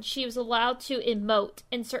fun. She was allowed to emote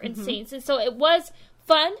in certain scenes. And so it was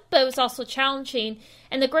fun, but it was also challenging.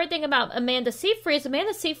 And the great thing about Amanda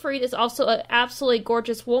Seyfried is also an absolutely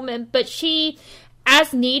gorgeous woman, but she,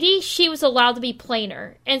 as Needy, she was allowed to be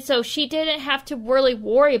plainer. And so she didn't have to really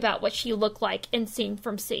worry about what she looked like in scene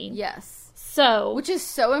from scene. Yes. So, which is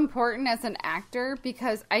so important as an actor,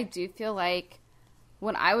 because I do feel like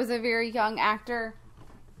when I was a very young actor,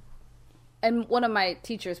 and one of my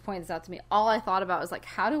teachers pointed this out to me, all I thought about was like,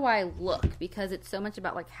 how do I look? Because it's so much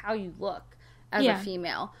about like how you look as a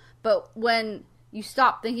female. But when you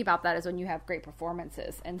stop thinking about that is when you have great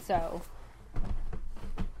performances. And so,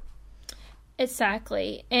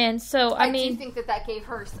 exactly. And so, I mean, do think that gave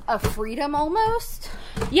her a freedom almost.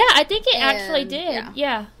 Yeah, I think it actually did.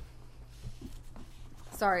 Yeah.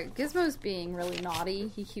 Sorry, Gizmo's being really naughty.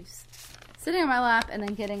 He keeps sitting on my lap and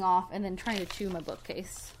then getting off and then trying to chew my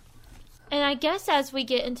bookcase. And I guess as we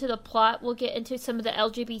get into the plot, we'll get into some of the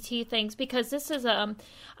LGBT things, because this is our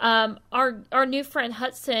new friend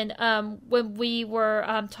Hudson. When we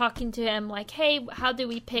were talking to him, like, hey, how do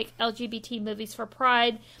we pick LGBT movies for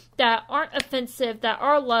Pride that aren't offensive, that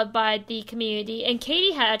are loved by the community? And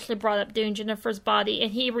Katie had actually brought up doing Jennifer's Body,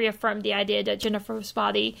 and he reaffirmed the idea that Jennifer's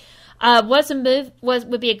Body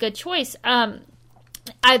would be a good choice. The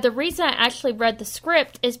reason I actually read the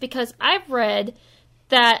script is because I've read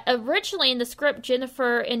that originally in the script,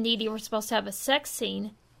 Jennifer and Needy were supposed to have a sex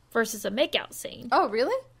scene versus a makeout scene. Oh,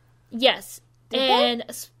 really? Yes.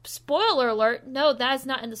 Spoiler alert, no, that is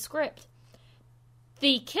not in the script.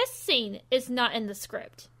 The kiss scene is not in the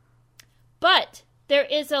script. But there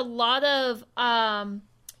is a lot of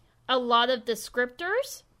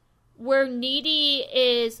descriptors where Needy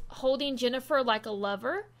is holding Jennifer like a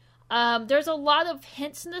lover. There's a lot of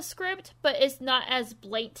hints in the script, but it's not as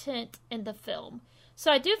blatant in the film. So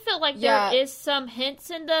I do feel like there is some hints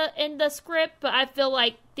in the script, but I feel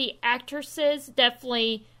like the actresses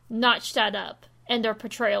definitely notched that up in their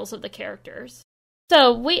portrayals of the characters.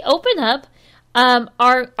 So we open up.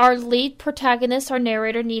 Our lead protagonist, our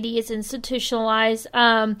narrator, Needy, is institutionalized.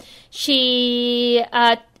 I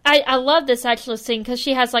love this actual scene because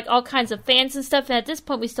she has like all kinds of fans and stuff, and at this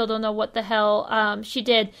point we still don't know what the hell she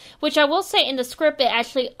did. Which I will say, in the script, it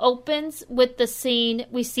actually opens with the scene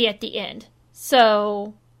we see at the end.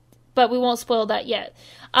 So, but we won't spoil that yet.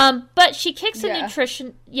 But she kicks a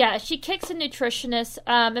nutritionist,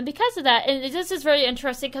 and because of that, and this is very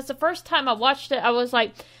interesting because the first time I watched it, I was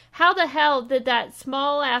like, how the hell did that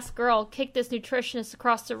small-ass girl kick this nutritionist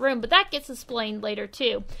across the room? But that gets explained later,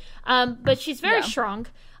 too. But she's very strong.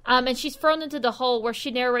 And she's thrown into the hole where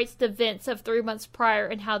she narrates the events of 3 months prior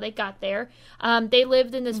and how they got there. They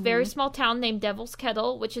lived in this very small town named Devil's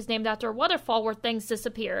Kettle, which is named after a waterfall where things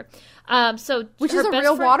disappear. Which is a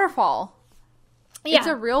real waterfall. Yeah. It's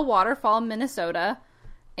a real waterfall in Minnesota,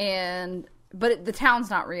 but the town's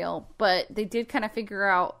not real. But they did kind of figure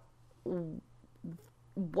out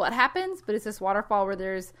what happens, but it's this waterfall where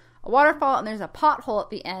there's a waterfall and there's a pothole at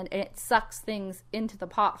the end, and it sucks things into the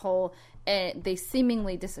pothole, and they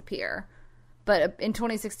seemingly disappear. But in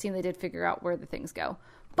 2016, they did figure out where the things go.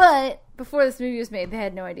 But before this movie was made, they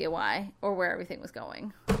had no idea why or where everything was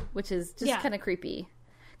going, which is just kind of creepy.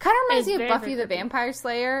 Kind of reminds me of Buffy the Vampire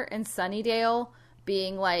Slayer and Sunnydale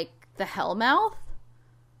being like the Hellmouth,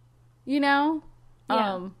 you know?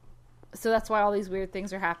 Yeah. So that's why all these weird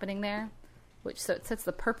things are happening there. So it sets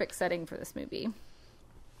the perfect setting for this movie.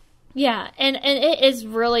 Yeah, and it is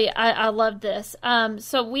really, I love this.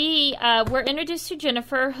 So we're introduced to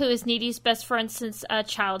Jennifer, who is Needy's best friend since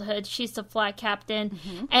childhood. She's the flag captain.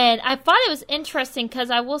 Mm-hmm. And I thought it was interesting because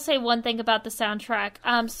I will say one thing about the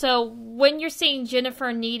soundtrack. So when you're seeing Jennifer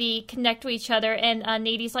and Needy connect with each other, and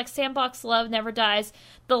Needy's like, "Sandbox love never dies,"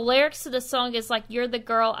 the lyrics to the song is like, "You're the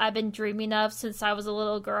girl I've been dreaming of since I was a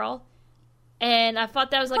little girl." And I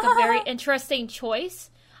thought that was like a very interesting choice.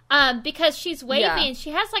 Because she's waving, and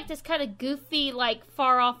she has like this kind of goofy, like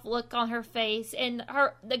far off look on her face, and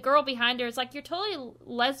the girl behind her is like, "You're totally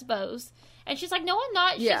lesbos," and she's like, "No, I'm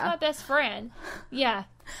not. She's my best friend." Yeah,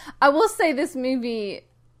 I will say this movie,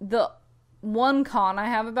 the one con I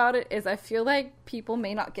have about it is I feel like people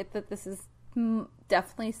may not get that this is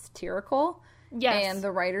definitely satirical. Yes, and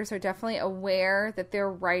the writers are definitely aware that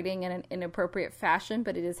they're writing in an inappropriate fashion,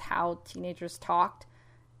 but it is how teenagers talked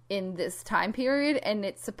in this time period, and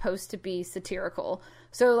it's supposed to be satirical.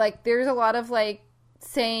 So like there's a lot of like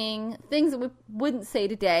saying things that we wouldn't say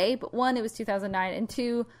today, but one, it was 2009, and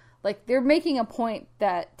two, like they're making a point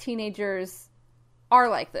that teenagers are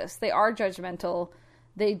like this. They are judgmental.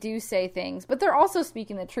 They do say things, but they're also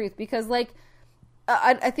speaking the truth, because like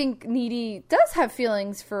I think Needy does have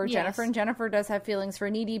feelings for Jennifer, and Jennifer does have feelings for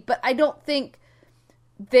Needy, but I don't think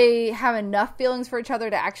they have enough feelings for each other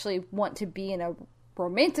to actually want to be in a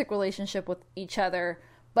romantic relationship with each other.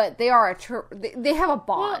 But they are they have a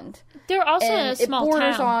bond. Well, they're also in a small town. It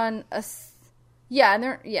borders on a and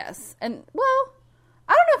they're and well,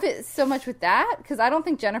 I don't know if it's so much with that, because I don't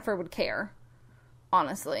think Jennifer would care.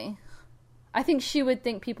 Honestly, I think she would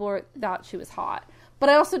think people thought she was hot, but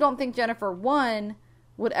I also don't think Jennifer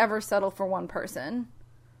would ever settle for one person,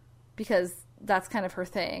 because that's kind of her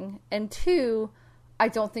thing. And two, I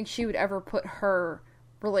don't think she would ever put her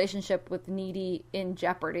relationship with Needy in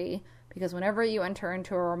jeopardy, because whenever you enter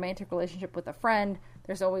into a romantic relationship with a friend,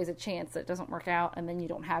 there's always a chance that it doesn't work out, and then you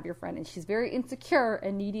don't have your friend, and she's very insecure,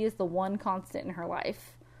 and Needy is the one constant in her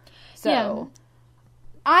life. So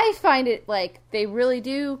I find it like they really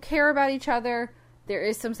do care about each other. There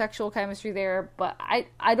is some sexual chemistry there, but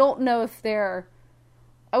I don't know if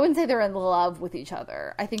I wouldn't say they're in love with each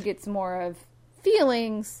other. I think it's more of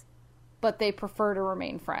feelings, but they prefer to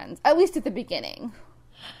remain friends, at least at the beginning.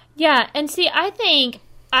 Yeah, and see, I think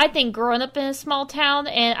growing up in a small town,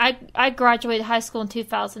 and I graduated high school in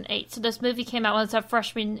 2008, so this movie came out when I was a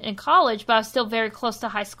freshman in college, but I was still very close to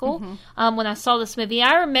high school when I saw this movie.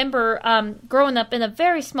 I remember growing up in a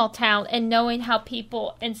very small town and knowing how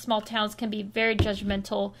people in small towns can be very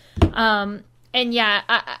judgmental. And yeah,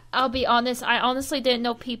 I'll be honest, I honestly didn't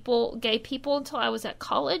know gay people until I was at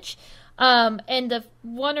college. And the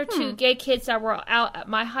one or two gay kids that were out at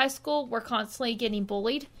my high school were constantly getting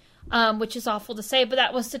bullied. Which is awful to say, but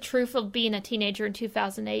that was the truth of being a teenager in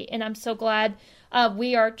 2008, and I'm so glad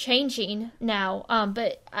we are changing now.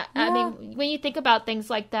 But I mean, when you think about things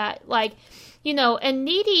like that, like, you know, and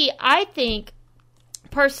Needy, I think,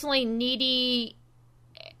 personally, Needy,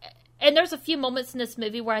 and there's a few moments in this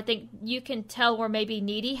movie where I think you can tell where maybe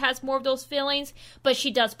Needy has more of those feelings, but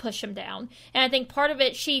she does push him down. And I think part of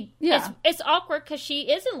it, it's awkward because she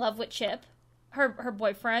is in love with Chip, her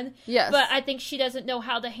boyfriend. Yes. But I think she doesn't know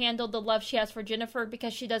how to handle the love she has for Jennifer,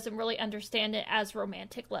 because she doesn't really understand it as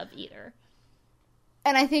romantic love either.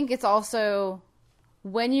 And I think it's also,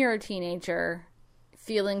 when you're a teenager,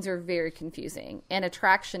 feelings are very confusing, and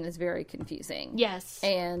attraction is very confusing. Yes.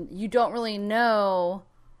 And you don't really know,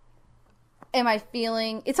 am I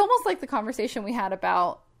feeling... It's almost like the conversation we had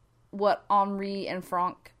about what Henri and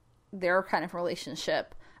Franck, their kind of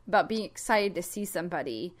relationship, about being excited to see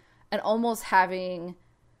somebody, and almost having,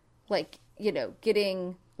 like, you know,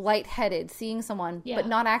 getting lightheaded, seeing someone, but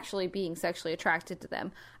not actually being sexually attracted to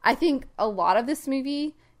them. I think a lot of this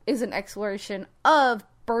movie is an exploration of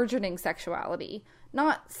burgeoning sexuality.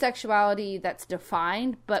 not sexuality that's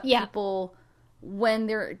defined, but people when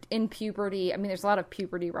they're in puberty. I mean, there's a lot of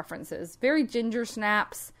puberty references. Very Ginger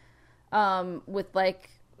Snaps, with like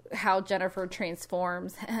how Jennifer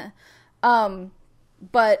transforms.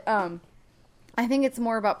 But I think it's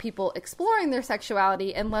more about people exploring their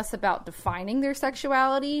sexuality and less about defining their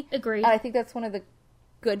sexuality. Agreed. And I think that's one of the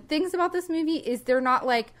good things about this movie is they're not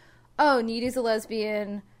like, oh, Needy's a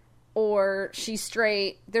lesbian or she's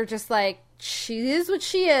straight. They're just like, she is what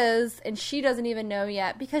she is and she doesn't even know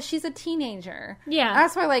yet because she's a teenager. Yeah. And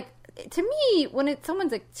that's why, like, to me, when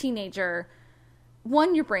someone's a teenager,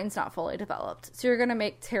 one, your brain's not fully developed, so you're going to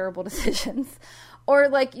make terrible decisions. Or,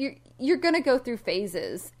 like, you're going to go through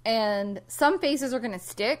phases, and some phases are going to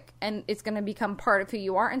stick, and it's going to become part of who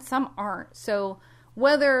you are, and some aren't. So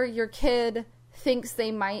whether your kid thinks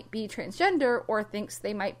they might be transgender, or thinks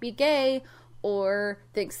they might be gay, or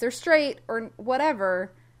thinks they're straight, or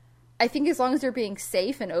whatever, I think as long as they're being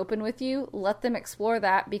safe and open with you, let them explore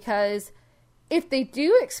that, because if they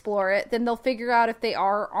do explore it, then they'll figure out if they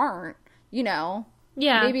are or aren't, you know?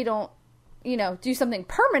 Yeah. Maybe don't, you know, do something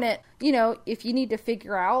permanent. You know, if you need to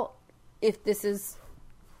figure out if this is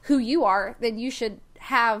who you are, then you should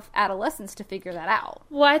have adolescence to figure that out.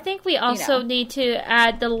 Well, I think we also need to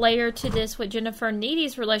add the layer to this with Jennifer and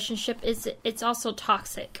Needy's relationship is it's also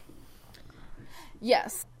toxic.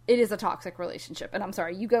 Yes, it is a toxic relationship. And I'm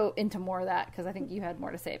sorry, you go into more of that because I think you had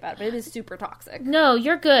more to say about it, but it is super toxic. No,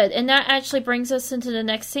 you're good. And that actually brings us into the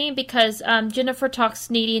next scene because Jennifer talks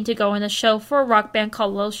Needy into going to show for a rock band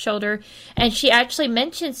called Low Shoulder. And she actually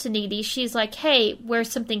mentions to Needy, she's like, hey, wear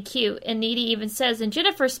something cute. And Needy even says, in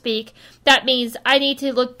Jennifer speak, that means I need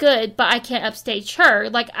to look good, but I can't upstage her.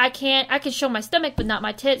 Like, I can show my stomach, but not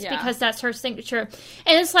my tits because that's her signature.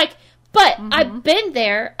 And it's like, but I've been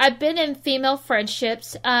there. I've been in female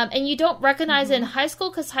friendships, and you don't recognize it in high school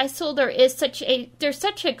because high school there's such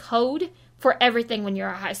a code for everything when you're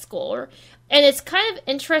a high schooler, and it's kind of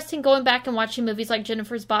interesting going back and watching movies like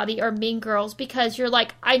Jennifer's Body or Mean Girls because you're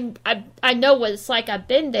like, I know what it's like. I've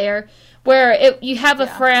been there, where you have a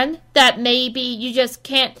friend that maybe you just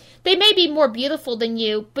can't. They may be more beautiful than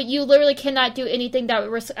you, but you literally cannot do anything that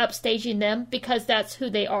would risk upstaging them because that's who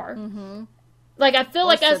they are. Mm-hmm. Like, I feel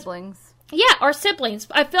like siblings. Our siblings.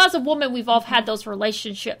 I feel as a woman, we've all had those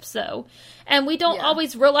relationships, though. And we don't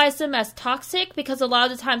always realize them as toxic because a lot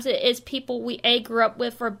of the times it is people we A, grew up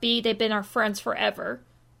with, or B, they've been our friends forever.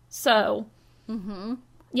 So,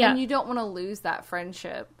 yeah. And you don't want to lose that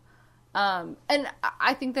friendship. And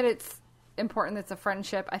I think that it's important that it's a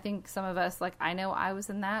friendship. I think some of us, like, I know I was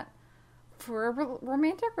in that for a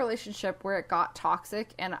romantic relationship where it got toxic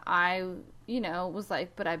and I, was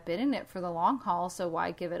like, but I've been in it for the long haul, so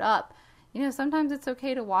why give it up? Sometimes it's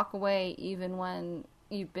okay to walk away even when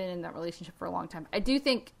you've been in that relationship for a long time. I don't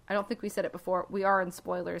think we said it before. We are in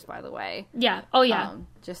spoilers, by the way. Yeah. Oh, yeah.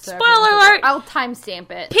 Just so spoiler alert! I'll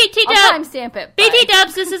timestamp it. I'll timestamp it. BT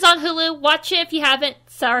Dubs, this is on Hulu. Watch it if you haven't.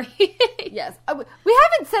 Sorry. Yes. We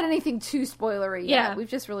haven't said anything too spoilery yet. Yeah. We've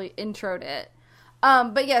just really introed it.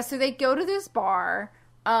 But yeah, so they go to this bar.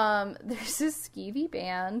 There's this skeevy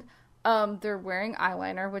band. They're wearing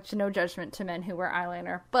eyeliner, which no judgment to men who wear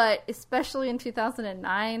eyeliner, but especially in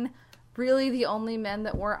 2009, really the only men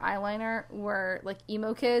that wore eyeliner were like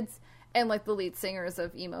emo kids and like the lead singers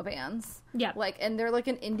of emo bands. Yeah. And they're like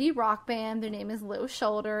an indie rock band. Their name is Low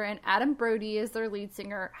Shoulder and Adam Brody is their lead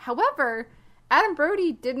singer. However, Adam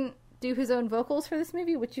Brody didn't do his own vocals for this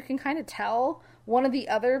movie, which you can kind of tell. One of the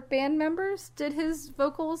other band members did his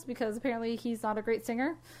vocals because apparently he's not a great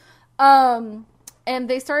singer. And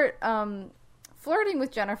they start flirting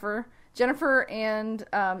with Jennifer. Jennifer and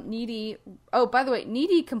Needy... Oh, by the way,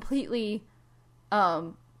 Needy completely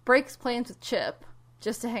breaks plans with Chip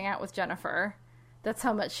just to hang out with Jennifer. That's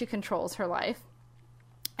how much she controls her life.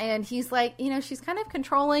 And he's like, she's kind of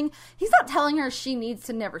controlling. He's not telling her she needs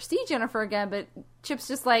to never see Jennifer again, but Chip's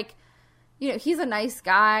just like, he's a nice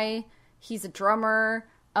guy. He's a drummer.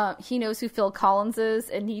 He knows who Phil Collins is,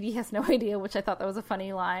 and Needy has no idea, which I thought that was a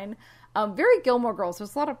funny line. Very Gilmore Girls.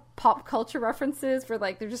 There's a lot of pop culture references where,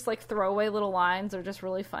 they're just, throwaway little lines are just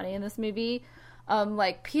really funny in this movie.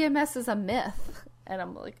 PMS is a myth. And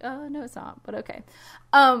I'm like, oh, no, it's not. But okay.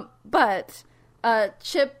 But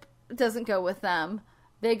Chip doesn't go with them.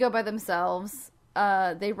 They go by themselves.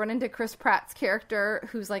 They run into Chris Pratt's character,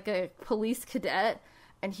 who's, a police cadet.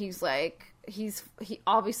 And he's like... He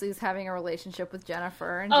obviously is having a relationship with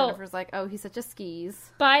Jennifer, and Jennifer's like, oh, he's such a skis.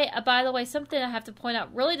 By the way, something I have to point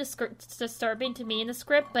out, really disturbing to me in the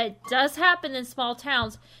script, but it does happen in small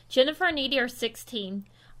towns. Jennifer and Needy are 16.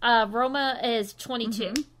 Roma is 22.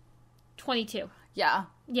 Mm-hmm. 22. Yeah.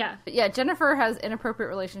 Yeah. But yeah, Jennifer has inappropriate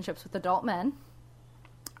relationships with adult men.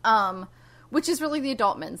 which is really the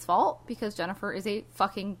adult men's fault because Jennifer is a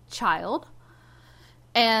fucking child.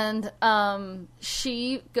 And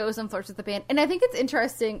she goes and flirts with the band. And I think it's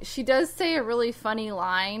interesting. She does say a really funny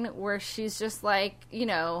line where she's just like, you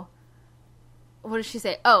know, what does she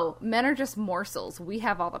say? Oh, men are just morsels. We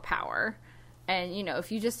have all the power. And, you know,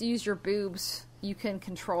 if you just use your boobs, you can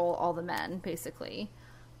control all the men, basically.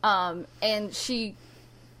 But then she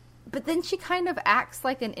kind of acts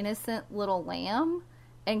like an innocent little lamb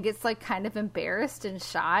and gets, like, kind of embarrassed and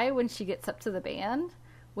shy when she gets up to the band.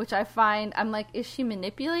 Which I find, I'm like, is she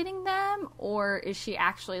manipulating them or is she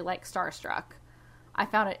actually like starstruck? I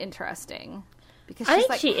found it interesting because she's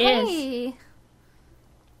like, hey.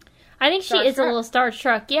 I think she is a little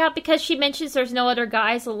starstruck. Yeah, because she mentions there's no other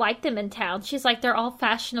guys like them in town. She's like, they're all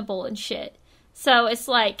fashionable and shit. So it's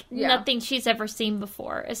like nothing she's ever seen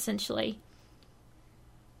before, essentially.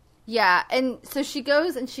 Yeah, and so she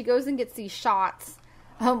goes and gets these shots,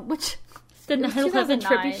 which the 9/11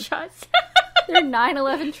 tribute shots. They're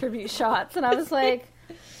 9/11 tribute shots, and I was like,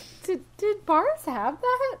 did bars have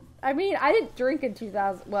that? I mean, I didn't drink in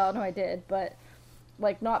 2000. Well, no, I did, but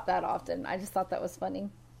like not that often. I just thought that was funny.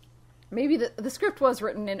 Maybe the script was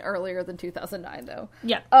written in earlier than 2009, though.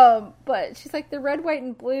 Yeah. But she's like, they're red, white,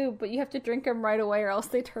 and blue, but you have to drink them right away or else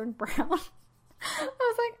they turn brown. I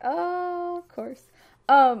was like, oh, of course.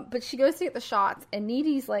 But she goes to get the shots, and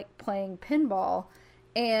Needy's like playing pinball.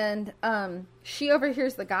 And she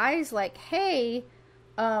overhears the guys like, hey,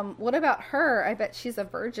 what about her? I bet she's a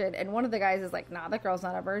virgin. And one of the guys is like, nah, that girl's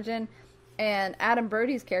not a virgin. And Adam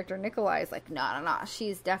Brody's character, Nikolai, is like, no,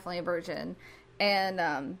 she's definitely a virgin.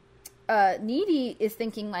 And Needy is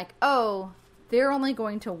thinking like, oh, they're only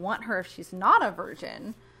going to want her if she's not a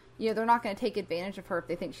virgin. You know, they're not going to take advantage of her if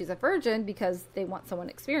they think she's a virgin because they want someone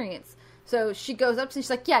experienced. So she goes up to and she's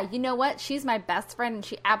like, yeah, you know what? She's my best friend and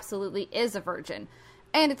she absolutely is a virgin.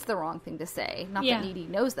 And it's the wrong thing to say. Not that Needy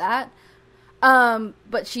knows that.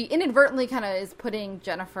 But she inadvertently kind of is putting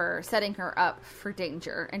Jennifer, setting her up for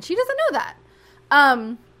danger. And she doesn't know that.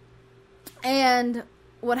 And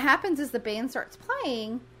what happens is the band starts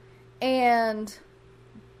playing. And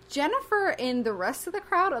Jennifer and the rest of the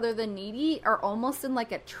crowd, other than Needy, are almost in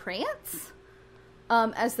like a trance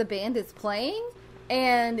as the band is playing.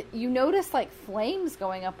 And you notice like flames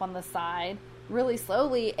going up on the side really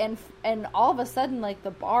slowly, and all of a sudden, like,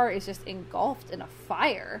 the bar is just engulfed in a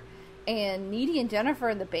fire, and Needy and Jennifer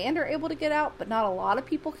and the band are able to get out, but not a lot of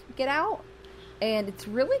people can get out, and it's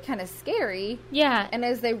really kind of scary. Yeah. And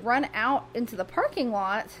as they run out into the parking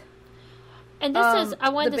lot, and this is,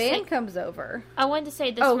 the band comes over. I wanted to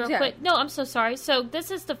say this real quick. No, I'm so sorry. So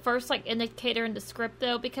this is the first, like, indicator in the script,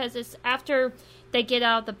 though, because it's after they get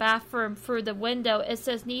out of the bathroom through the window. It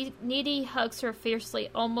says Needy hugs her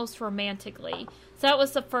fiercely, almost romantically. So that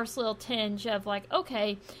was the first little tinge of, like,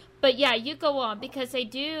 okay. But, yeah, you go on, because they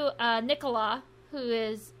do, Nicola, who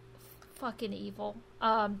is fucking evil,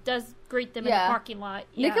 does greet them in the parking lot.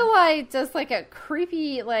 Yeah. Nikolai does, like, a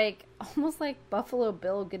creepy, like, almost like Buffalo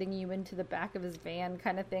Bill getting you into the back of his van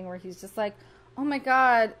kind of thing, where he's just like, oh my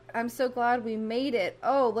god, I'm so glad we made it.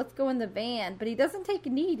 Oh, let's go in the van. But he doesn't take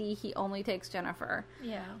Needy, he only takes Jennifer.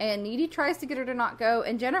 Yeah. And Needy tries to get her to not go,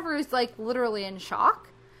 and Jennifer is, like, literally in shock.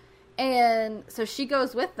 And so she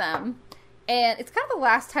goes with them. And it's kind of the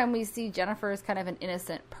last time we see Jennifer as kind of an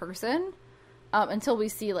innocent person. Until we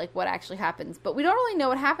see, like, what actually happens. But we don't really know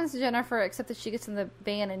what happens to Jennifer, except that she gets in the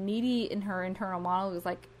van, and Needy, in her internal monologue, is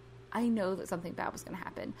like, I know that something bad was going to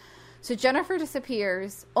happen. So Jennifer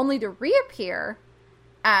disappears, only to reappear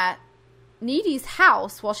at Needy's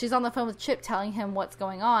house while she's on the phone with Chip telling him what's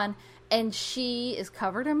going on. And she is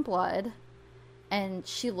covered in blood, and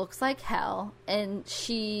she looks like hell, and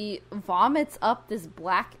she vomits up this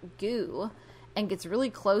black goo and gets really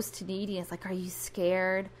close to Needy and is like, are you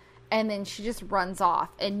scared? And then she just runs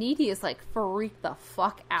off. And Needy is, like, freaked the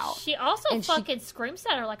fuck out. She also fucking screams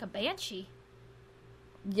at her like a banshee.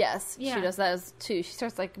 Yes, she does that too. She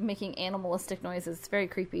starts, like, making animalistic noises. It's very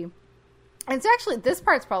creepy. And it's actually, this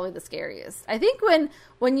part's probably the scariest. I think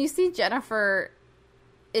when you see Jennifer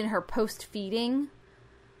in her post-feeding,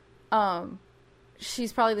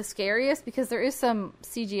 she's probably the scariest, because there is some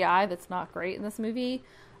CGI that's not great in this movie.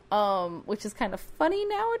 Which is kind of funny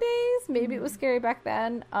nowadays. Maybe it was scary back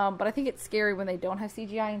then. But I think it's scary when they don't have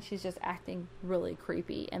CGI and she's just acting really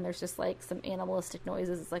creepy. And there's just, like, some animalistic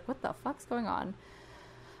noises. It's like, what the fuck's going on?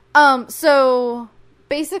 So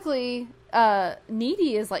basically,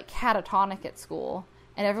 Needy is, like, catatonic at school.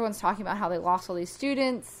 And everyone's talking about how they lost all these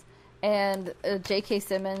students. And J.K.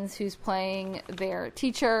 Simmons, who's playing their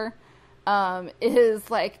teacher,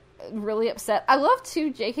 is, like, really upset. I love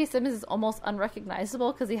too, J.K. Simmons is almost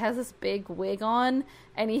unrecognizable because he has this big wig on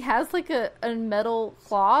and he has like a metal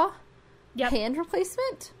claw hand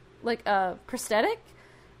replacement, like a prosthetic,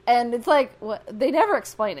 and it's like what they never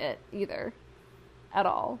explain it either at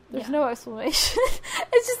all. There's no explanation.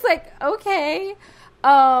 It's just like, okay.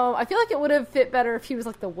 I feel like it would have fit better if he was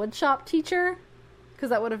like the woodshop teacher, because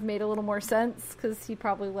that would have made a little more sense, because he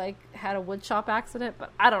probably like had a woodshop accident,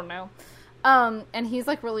 but I don't know. And he's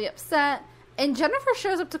like really upset, and Jennifer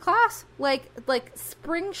shows up to class like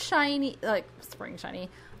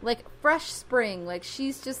fresh spring, like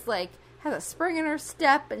she's just like has a spring in her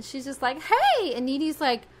step, and she's just like, hey, and Needy's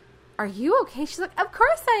like, are you okay? She's like, of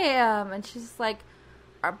course I am. And she's like,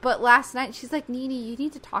 but last night, she's like, Needy, you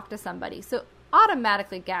need to talk to somebody. So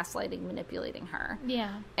automatically gaslighting, manipulating her.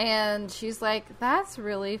 Yeah. And she's like, that's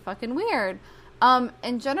really fucking weird.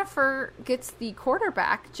 And Jennifer gets the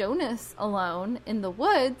quarterback, Jonas, alone in the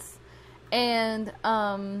woods and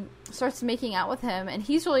starts making out with him. And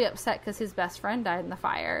he's really upset because his best friend died in the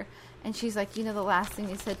fire. And she's like, you know, the last thing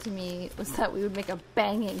he said to me was that we would make a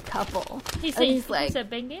banging couple. He said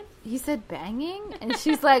banging? He said banging? And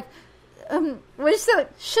she's like, what she said,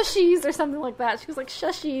 like, shushies or something like that. She was like,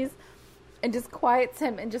 shushies. And just quiets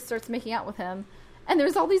him and just starts making out with him. And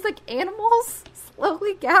there's all these, like, animals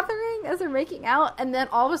slowly gathering as they're making out. And then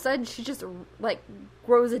all of a sudden, she just, like,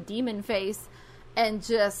 grows a demon face and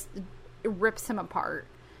just rips him apart.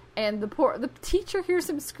 And the teacher hears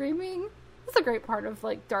him screaming. That's a great part of,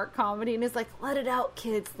 like, dark comedy. And is like, let it out,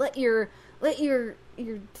 kids. Let your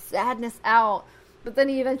sadness out. But then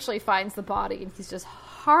he eventually finds the body and he's just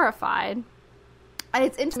horrified. And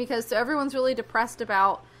it's interesting because so everyone's really depressed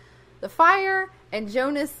about the fire and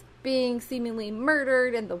Jonas being seemingly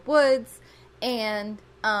murdered in the woods, and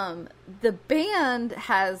the band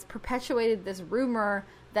has perpetuated this rumor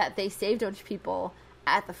that they saved a bunch of people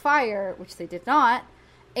at the fire, which they did not.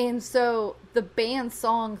 And so the band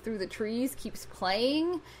song Through the Trees keeps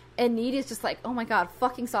playing, and Needy's just like, oh my god,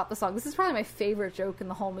 fucking stop the song. This is probably my favorite joke in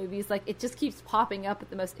the whole movie. It's like, it just keeps popping up at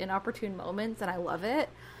the most inopportune moments, and I love it.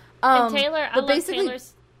 And Taylor, I love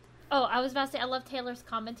Taylor's... Oh, I was about to say, I love Taylor's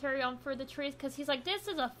commentary on For the Trees, because he's like, this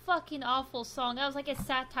is a fucking awful song. I was like, it's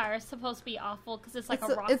satire. It's supposed to be awful, because it's like a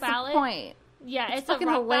rock ballad. It's the point. Yeah, it's fucking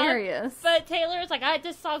a rock hilarious. Ballad. But Taylor's like,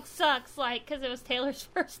 this song sucks, like, because it was Taylor's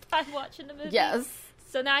first time watching the movie. Yes.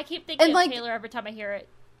 So now I keep thinking of Taylor every time I hear it.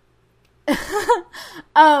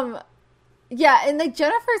 Yeah, and like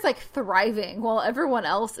Jennifer's like thriving while everyone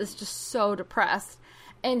else is just so depressed.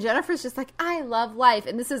 And Jennifer's just like, I love life.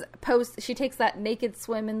 And this is she takes that naked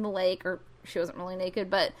swim in the lake, or she wasn't really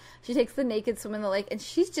naked, but she takes the naked swim in the lake, and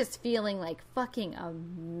she's just feeling like fucking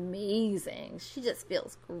amazing. She just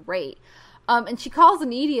feels great. And she calls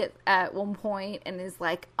Needy at one point and is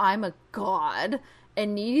like, I'm a god.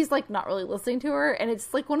 And Needy's like not really listening to her. And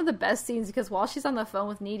it's like one of the best scenes because while she's on the phone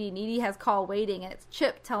with Needy has call waiting, and it's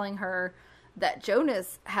Chip telling her that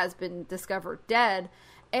Jonas has been discovered dead.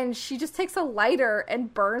 And she just takes a lighter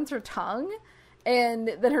and burns her tongue. And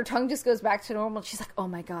then her tongue just goes back to normal. She's like, oh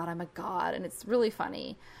my god, I'm a god. And it's really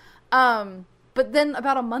funny. But then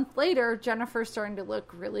about a month later, Jennifer's starting to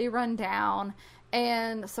look really run down.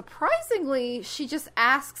 And surprisingly, she just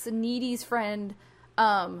asks Needy's friend,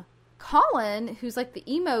 Colin, who's like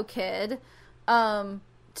the emo kid,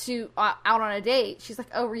 to out on a date. She's like,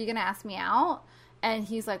 oh, were you going to ask me out? And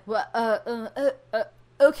he's like, well,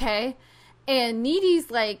 okay. And Needy's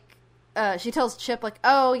like, she tells Chip, like,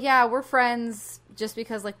 oh, yeah, we're friends just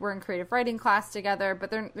because, like, we're in creative writing class together, but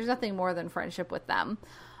there's nothing more than friendship with them.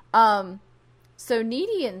 So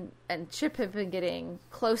Needy and Chip have been getting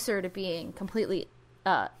closer to being completely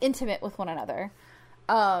intimate with one another.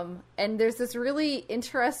 And there's this really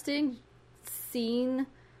interesting scene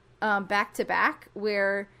back to back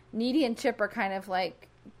where Needy and Chip are kind of, like,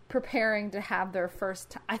 preparing to have their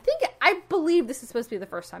first I believe this is supposed to be the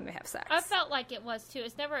first time they have sex. I felt like it was too.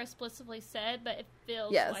 It's never explicitly said, but it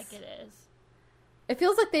feels like it is. It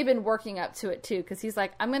feels like they've been working up to it too, because he's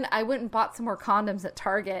like, I went and bought some more condoms at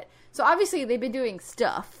Target. So obviously they've been doing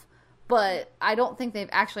stuff, but I don't think they've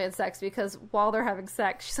actually had sex, because while they're having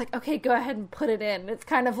sex, she's like, okay, go ahead and put it in. It's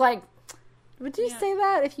kind of like, would you say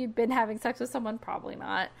that if you've been having sex with someone? Probably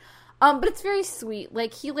not. But it's very sweet.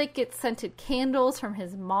 Like, he, like, gets scented candles from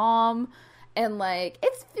his mom. And, like,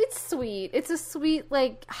 it's sweet. It's a sweet,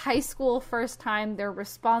 like, high school first time. They're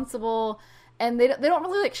responsible. And they don't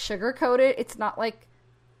really, like, sugarcoat it. It's not, like,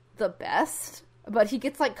 the best. But he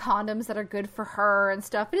gets, like, condoms that are good for her and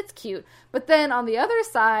stuff. And it's cute. But then, on the other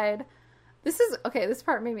side, this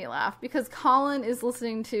part made me laugh. Because Colin is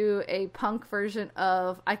listening to a punk version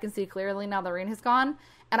of I Can See Clearly Now the Rain Has Gone.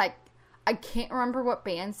 And I can't remember what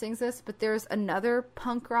band sings this, but there's another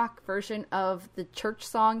punk rock version of the church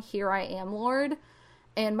song Here I Am, Lord.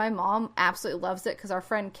 And my mom absolutely loves it because our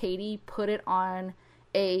friend Katie put it on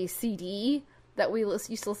a CD that we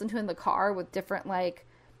used to listen to in the car with different, like,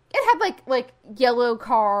 it had like Yellow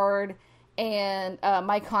Card and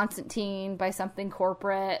My Constantine by Something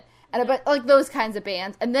Corporate and about like those kinds of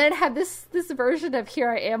bands. And then it had this version of Here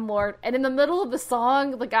I Am, Lord. And in the middle of the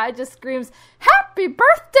song, the guy just screams, "Happy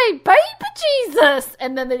birthday, baby Jesus!"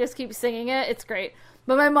 And then they just keep singing it. It's great.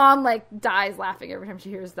 But my mom, like, dies laughing every time she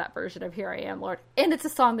hears that version of Here I Am, Lord. And it's a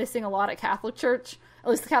song they sing a lot at Catholic church. At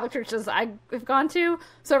least the Catholic churches I've gone to.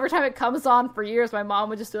 So every time it comes on for years, my mom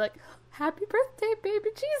would just be like, "Happy birthday, baby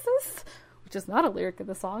Jesus." Which is not a lyric of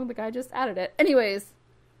the song. The guy just added it. Anyways,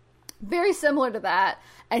 very similar to that.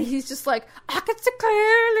 And he's just like, "I can see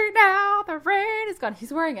clearly now, the rain is gone."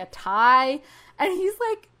 He's wearing a tie. And he's,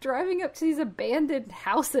 like, driving up to these abandoned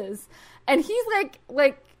houses. And he's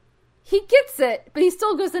like... He gets it, but he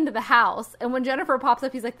still goes into the house. And when Jennifer pops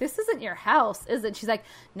up, he's like, "This isn't your house, is it?" She's like,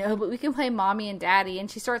 "No, but we can play mommy and daddy." And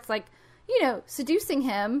she starts, like, seducing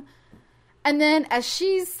him. And then as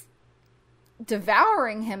she's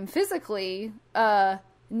devouring him physically,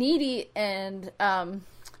 Needy and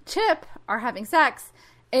Chip are having sex.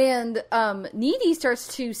 And Needy starts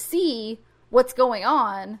to see what's going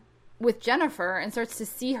on with Jennifer and starts to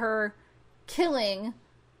see her killing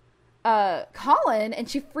Colin, and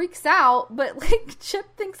she freaks out, but, like,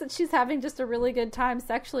 Chip thinks that she's having just a really good time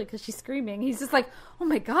sexually because she's screaming. He's just like, "Oh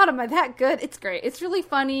my god, am I that good?" It's great. It's really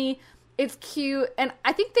funny. It's cute. And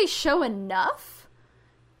I think they show enough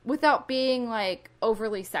without being, like,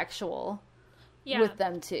 overly sexual with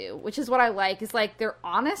them, too. Which is what I like. Is, like, they're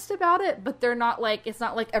honest about it, but they're not, like, it's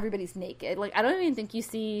not like everybody's naked. Like, I don't even think you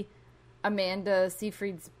see Amanda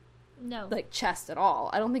Seyfried's, like, chest at all.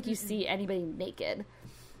 I don't think you see anybody naked.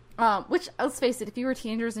 Which, let's face it, if you were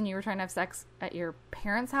teenagers and you were trying to have sex at your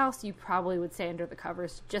parents' house, you probably would stay under the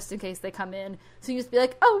covers just in case they come in. So you just be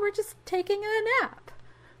like, "Oh, we're just taking a nap."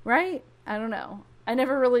 Right? I don't know. I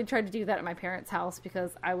never really tried to do that at my parents' house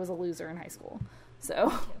because I was a loser in high school. So,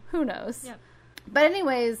 who knows? Yep. But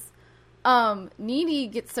anyways, Needy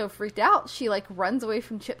gets so freaked out, she, like, runs away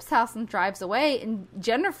from Chip's house and drives away, and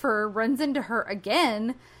Jennifer runs into her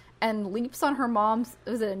again and leaps on her mom's,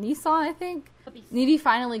 was it a Nissan, I think? Needy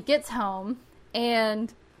finally gets home,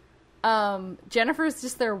 and Jennifer's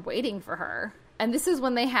just there waiting for her. And this is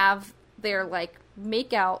when they have their, like,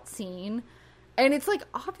 make-out scene. And it's, like,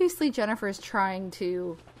 obviously Jennifer's trying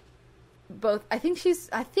to both... I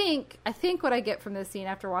think what I get from this scene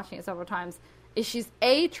after watching it several times is she's,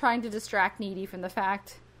 A, trying to distract Needy from the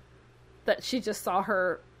fact that she just saw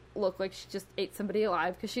her look like she just ate somebody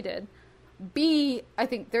alive, because she did. B, I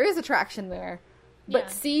think there is attraction there. But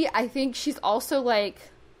C, I think she's also, like,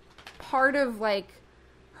 part of, like,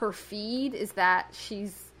 her feed is that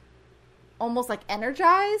she's almost, like,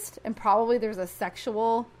 energized, and probably there's a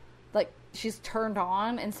sexual, like, she's turned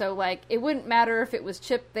on, and so, like, it wouldn't matter if it was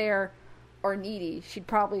Chip there or Needy. She'd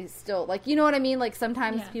probably still, like, you know what I mean? Like,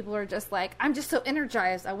 sometimes people are just like, "I'm just so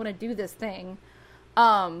energized, I want to do this thing."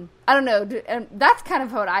 I don't know, and that's kind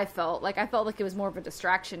of what I felt. Like, I felt like it was more of a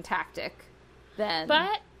distraction tactic than...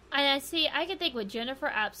 But... I see. I could think with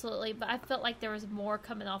Jennifer, absolutely, but I felt like there was more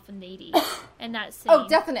coming off of Needy in that scene. Oh,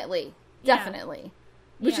 definitely.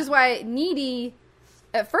 Which is why Needy,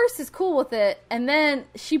 at first, is cool with it, and then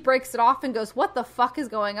she breaks it off and goes, "What the fuck is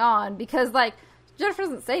going on?" Because, like, Jennifer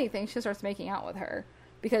doesn't say anything. She starts making out with her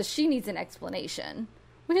because she needs an explanation.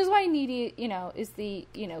 Which is why Needy, is the,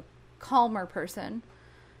 calmer person.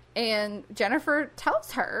 And Jennifer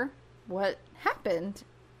tells her what happened.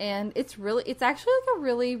 And it's actually, like, a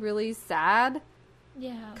really, really sad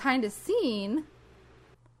kind of scene.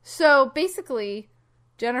 So, basically,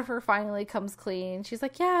 Jennifer finally comes clean. She's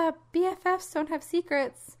like, "Yeah, BFFs don't have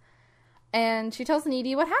secrets." And she tells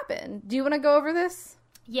Needy what happened. Do you want to go over this?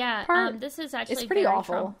 Yeah, this is actually it's pretty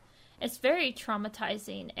awful. It's very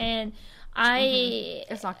traumatizing. And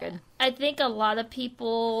it's not good. I think a lot of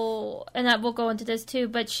people, and I will go into this too,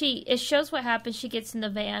 but it shows what happens. She gets in the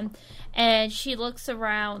van and she looks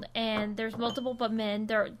around, and there's multiple but men.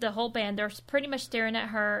 The whole band, they're pretty much staring at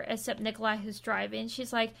her, except Nikolai, who's driving.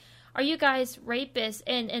 She's like, "Are you guys rapists?"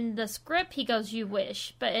 And in the script, he goes, "You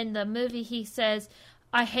wish." But in the movie, he says,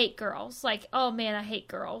 "I hate girls." Like, "Oh man, I hate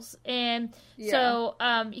girls." And so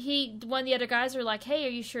one of the other guys are like, "Hey, are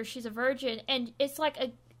you sure she's a virgin?" And it's like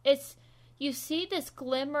you see this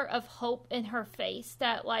glimmer of hope in her face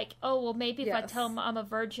that, like, "Oh, well, maybe if I tell them I'm a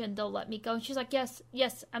virgin, they'll let me go." And she's like, yes,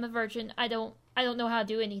 I'm a virgin. I don't know how to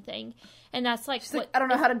do anything. And that's like, I don't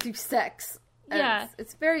know how to do sex. Yeah.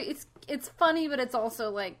 It's funny, but it's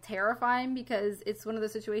also like terrifying because it's one of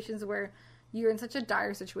those situations where you're in such a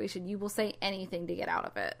dire situation, you will say anything to get out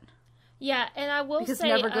of it. Yeah, and I will say...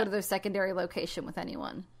 never go to their secondary location with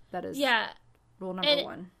anyone. That is rule number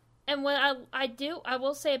one. And what I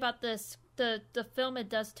will say about this, the film, it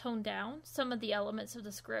does tone down some of the elements of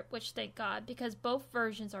the script, which thank God, because both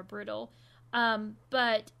versions are brutal.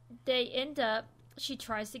 But they end up, she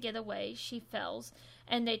tries to get away, she fails,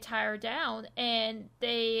 and they tie her down, and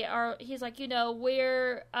he's like,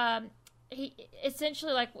 he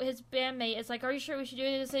essentially, like, his bandmate is like, are you sure we should do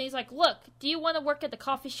this? And he's like, look, do you want to work at the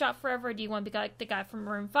coffee shop forever, or do you want to be like the guy from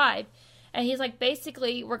Maroon 5? And he's like,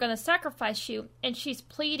 basically, we're going to sacrifice you. And she's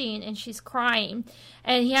pleading and she's crying.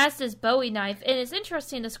 And he has this Bowie knife. And it's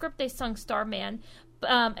interesting, in the script they sung Starman.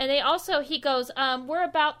 And he goes, we're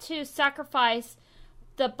about to sacrifice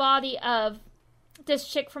the body of this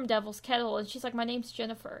chick from Devil's Kettle. And she's like, my name's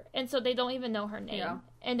Jennifer. And so they don't even know her name. Yeah.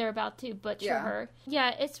 And they're about to butcher her.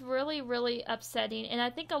 Yeah, it's really, really upsetting. And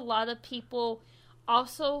I think a lot of people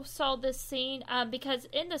also saw this scene because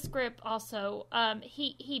in the script also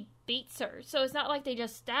he beats her, so it's not like they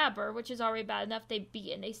just stab her, which is already bad enough. They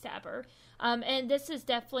beat and they stab her, and this is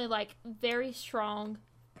definitely like very strong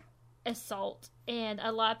assault, and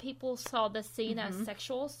a lot of people saw the scene as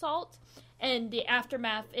sexual assault, and the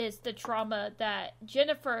aftermath is the trauma that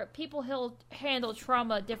people handle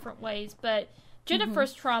trauma different ways, but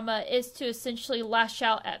Jennifer's trauma is to essentially lash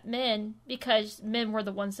out at men because men were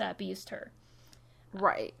the ones that abused her.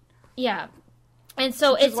 Right. Yeah. And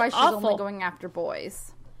so it's why she's awful. Only going after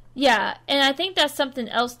boys. Yeah, and I think that's something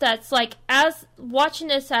else that's like, as watching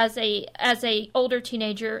this as a older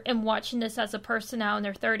teenager and watching this as a person now in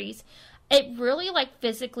their 30s, it really like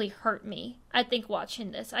physically hurt me. I think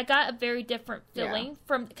watching this, I got a very different feeling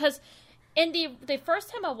from, because in the first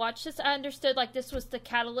time I watched this, I understood like this was the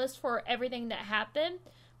catalyst for everything that happened,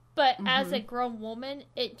 but as a grown woman,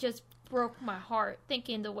 it just broke my heart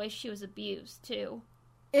thinking the way she was abused too.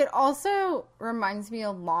 It also reminds me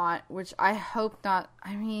a lot, which I hope not.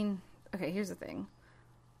 I mean, okay, here's the thing.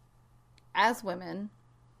 As women,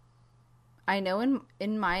 I know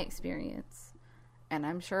in my experience, and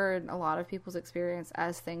I'm sure in a lot of people's experience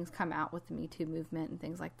as things come out with the Me Too movement and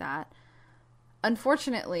things like that,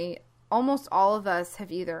 unfortunately, almost all of us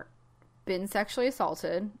have either been sexually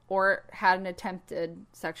assaulted or had an attempted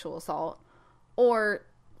sexual assault, or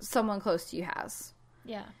someone close to you has.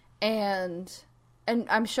 Yeah. And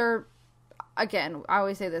I'm sure, again, I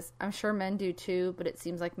always say this, I'm sure men do too, but it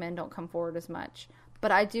seems like men don't come forward as much.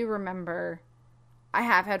 But I do remember, I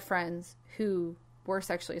have had friends who were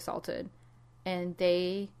sexually assaulted, and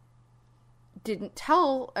they didn't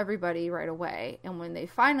tell everybody right away. And when they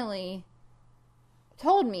finally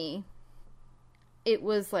told me, it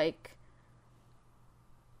was like,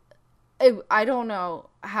 I don't know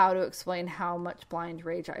how to explain how much blind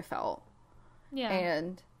rage I felt. Yeah.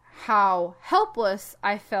 And how helpless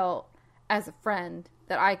I felt as a friend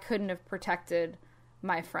that I couldn't have protected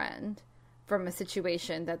my friend from a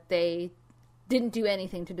situation that they didn't do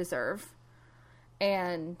anything to deserve.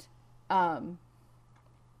 And, I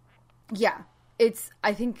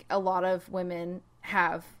think a lot of women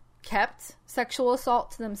have kept sexual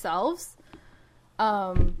assault to themselves,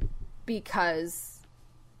 because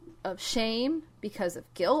of shame, because of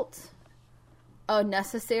guilt,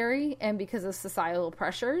 unnecessary, and because of societal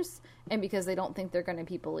pressures, and because they don't think they're going to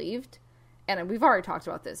be believed. And we've already talked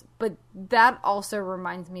about this, but that also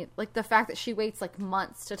reminds me, like, the fact that she waits like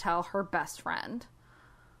months to tell her best friend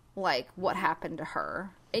like what happened to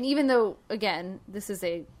her. And even though, again, this is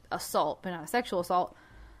a assault but not a sexual assault,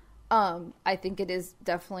 I think it is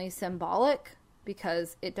definitely symbolic,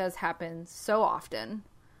 because it does happen so often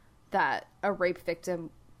that a rape victim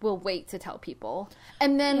will wait to tell people.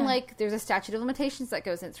 And then, like, there's a statute of limitations that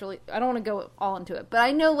goes in. It's really, I don't want to go all into it, but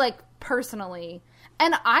I know, like, personally,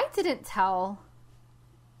 and I didn't tell,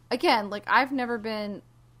 again, like, I've never been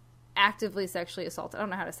actively sexually assaulted. I don't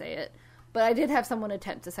know how to say it, but I did have someone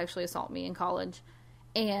attempt to sexually assault me in college,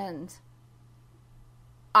 and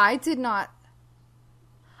I don't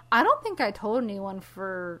think I told anyone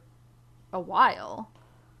for a while,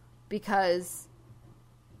 because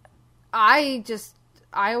I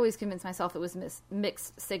always convinced myself it was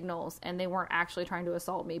mixed signals and they weren't actually trying to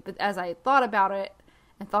assault me. But as I thought about it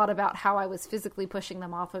and thought about how I was physically pushing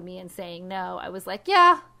them off of me and saying no, I was like,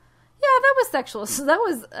 yeah, that was sexual. So that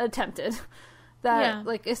was attempted.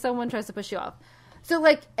 Like, if someone tries to push you off. So,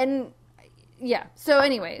 like, and yeah. So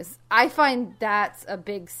anyways, I find that's a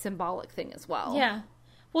big symbolic thing as well. Yeah.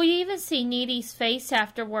 Well, you even see Needy's face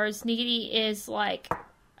afterwards. Needy is like,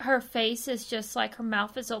 her face is just like, her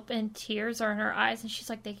mouth is open, tears are in her eyes, and she's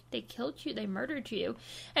like, they killed you, they murdered you.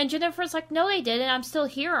 And Jennifer's like, no, they didn't, I'm still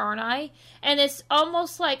here, aren't I? And it's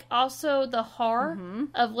almost like also the horror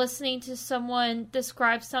of listening to someone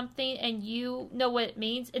describe something and you know what it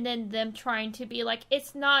means, and then them trying to be like,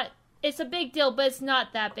 it's a big deal, but it's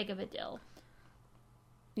not that big of a deal.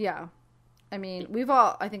 Yeah. I mean,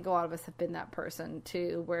 I think a lot of us have been that person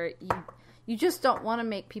too, where you just don't want to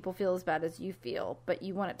make people feel as bad as you feel, but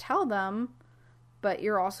you want to tell them, but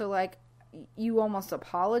you're also like, you almost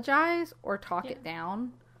apologize or talk it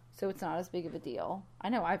down so it's not as big of a deal. I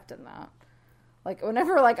know I've done that. Like,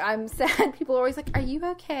 whenever, like, I'm sad, people are always like, are you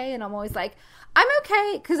okay? And I'm always like, I'm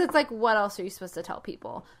okay, because it's like, what else are you supposed to tell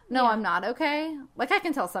people? No, I'm not okay. Like, I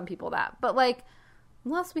can tell some people that, but, like,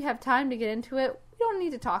 unless we have time to get into it, we don't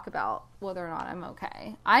need to talk about whether or not I'm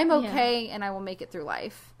okay. I'm okay, and I will make it through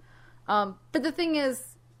life. But the thing is,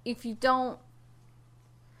 if you don't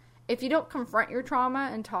confront your trauma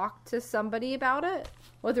and talk to somebody about it,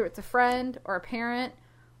 whether it's a friend or a parent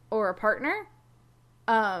or a partner,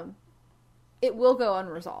 it will go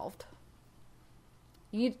unresolved.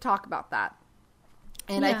 You need to talk about that.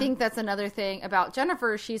 And I think that's another thing about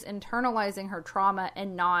Jennifer. She's internalizing her trauma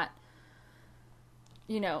and not,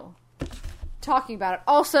 talking about it.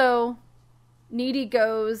 Also, Needy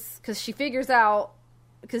goes, because she figures out,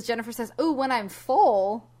 because Jennifer says, oh, when I'm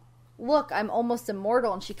full, look, I'm almost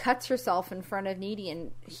immortal. And she cuts herself in front of Needy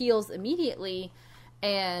and heals immediately.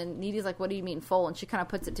 And Needy's like, what do you mean full? And she kind of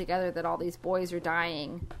puts it together that all these boys are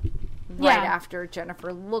dying right after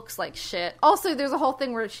Jennifer looks like shit. Also, there's a whole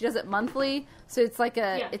thing where she does it monthly. So it's like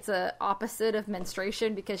it's a opposite of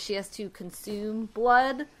menstruation, because she has to consume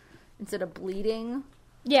blood instead of bleeding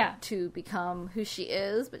to become who she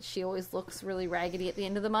is. But she always looks really raggedy at the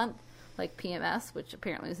end of the month. Like PMS, which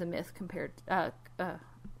apparently is a myth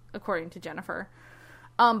according to Jennifer.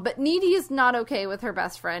 But Needy is not okay with her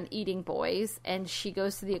best friend eating boys, and she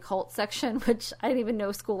goes to the occult section, which I didn't even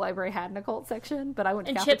know school library had an occult section, but I went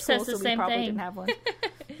to Catholic school, so we probably didn't have one.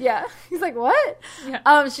 Yeah. He's like, what?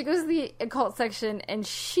 Yeah. She goes to the occult section, and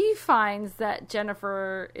she finds that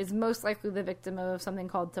Jennifer is most likely the victim of something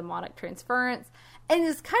called demonic transference, and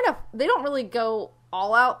is kind of, they don't really go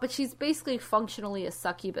all out, but she's basically functionally a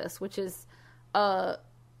succubus, which is, I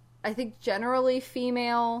think, generally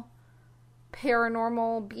female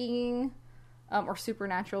paranormal being, or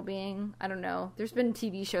supernatural being. I don't know. There's been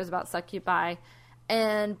TV shows about succubi,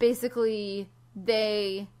 and basically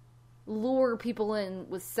they lure people in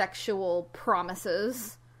with sexual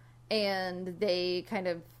promises, and they kind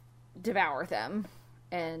of devour them,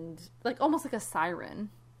 and like almost like a siren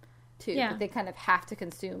too. Yeah. They kind of have to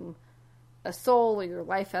consume a soul or your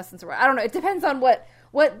life essence, or I don't know. It depends on what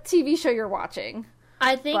TV show you're watching.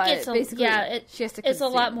 I think it's a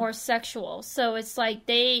lot more sexual. So it's like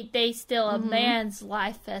they steal a man's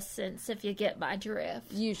life essence, if you get my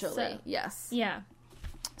drift. Usually, yes. Yeah.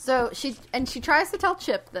 So she tries to tell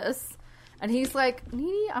Chip this, and he's like,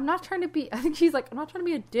 Needy, I'm not trying to be. I think she's like, I'm not trying to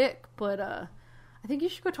be a dick, but I think you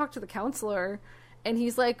should go talk to the counselor. And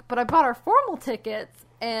he's like, but I bought our formal tickets.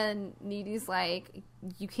 And Needy's like,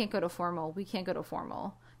 you can't go to formal. We can't go to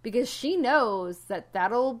formal. Because she knows that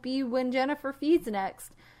that'll be when Jennifer feeds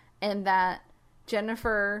next. And that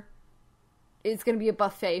Jennifer is going to be a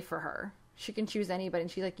buffet for her. She can choose anybody.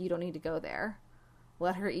 And she's like, you don't need to go there.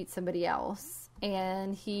 Let her eat somebody else.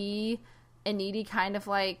 And he and Needy kind of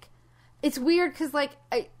like... It's weird because, like,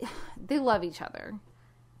 they love each other.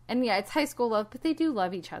 And yeah, it's high school love, but they do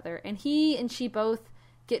love each other. And he and she both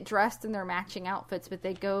get dressed in their matching outfits, but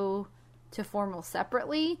they go to formal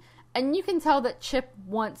separately. And you can tell that Chip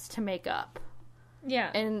wants to make up.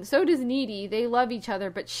 Yeah. And so does Needy. They love each other,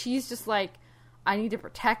 but she's just like, I need to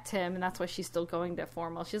protect him, and that's why she's still going to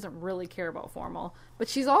formal. She doesn't really care about formal. But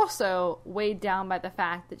she's also weighed down by the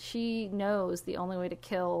fact that she knows the only way to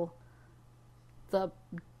kill the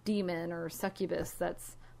demon or succubus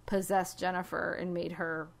that's possessed Jennifer and made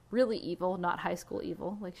her really evil, not high school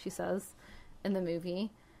evil, like she says in the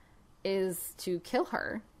movie, is to kill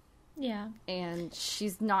her. Yeah. And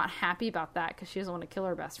she's not happy about that because she doesn't want to kill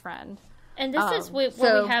her best friend. And this is where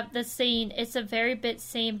we have the scene. It's a very bit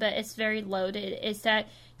scene, but it's very loaded. Is that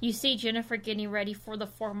you see Jennifer getting ready for the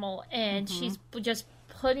formal, and she's just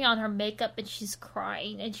putting on her makeup, and she's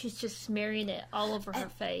crying, and she's just smearing it all over her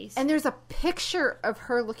face. And there's a picture of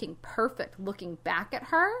her looking perfect, looking back at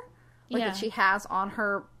her, like that she has on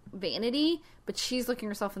her vanity, but she's looking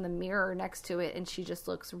herself in the mirror next to it, and she just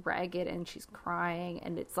looks ragged, and she's crying,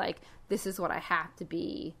 and it's like, this is what I have to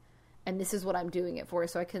be, and this is what I'm doing it for,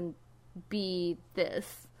 so I can be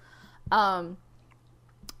this. And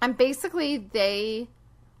basically they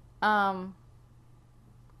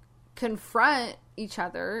confront each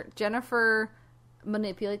other. Jennifer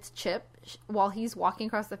manipulates Chip while he's walking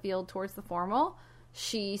across the field towards the formal.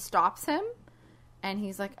 She stops him, and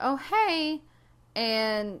he's like, oh, hey.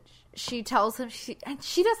 And she tells him, and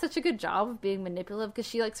she does such a good job of being manipulative, because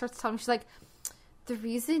she, like, starts telling him, she's like, the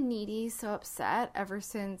reason Needy's so upset ever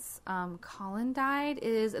since Colin died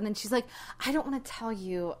is, and then she's like, I don't want to tell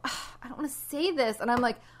you. I don't want to say this. And I'm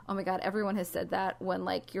like, oh my God, everyone has said that when,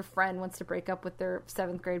 like, your friend wants to break up with their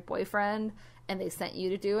 7th grade boyfriend and they sent you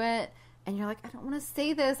to do it. And you're like, I don't want to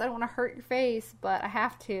say this. I don't want to hurt your face, but I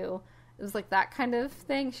have to. It was like that kind of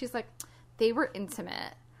thing. She's like, they were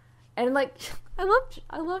intimate. And, like, I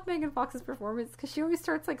love Megan Fox's performance, because she always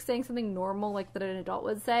starts, like, saying something normal, like, that an adult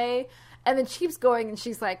would say. And then she keeps going, and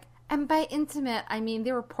she's like, and by intimate, I mean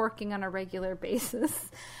they were porking on a regular basis.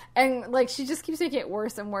 And, like, she just keeps making it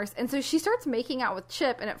worse and worse. And so she starts making out with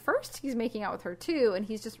Chip, and at first he's making out with her, too, and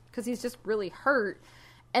he's just really hurt.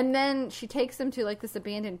 And then she takes him to, like, this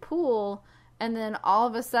abandoned pool, and then all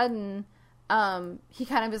of a sudden, he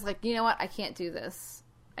kind of is like, you know what, I can't do this.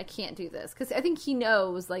 I can't do this. Because I think he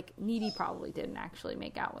knows, like, Needy probably didn't actually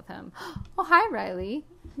make out with him. Oh, hi, Riley.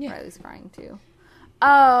 Yeah. Riley's crying, too.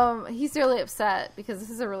 He's really upset, because this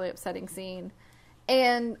is a really upsetting scene.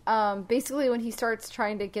 And, basically when he starts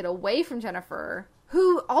trying to get away from Jennifer,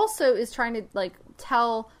 who also is trying to, like,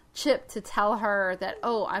 tell Chip to tell her that,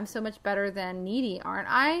 oh, I'm so much better than Needy, aren't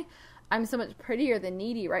I? I'm so much prettier than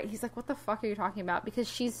Needy, right? He's like, what the fuck are you talking about? Because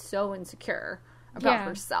she's so insecure about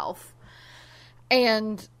herself.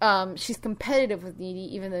 And she's competitive with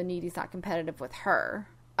Needy, even though Needy's not competitive with her.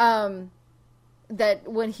 That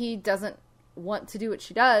when he doesn't want to do what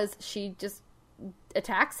she does, she just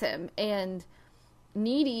attacks him. And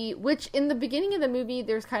Needy, which in the beginning of the movie,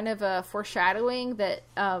 there's kind of a foreshadowing that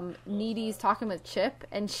Needy's talking with Chip,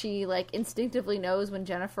 and she, like, instinctively knows when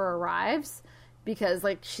Jennifer arrives, because,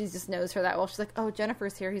 like, she just knows her that well. She's like, oh,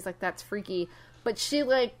 Jennifer's here. He's like, that's freaky. But she,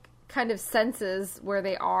 like, kind of senses where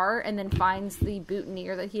they are, and then finds the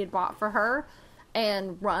boutonniere that he had bought for her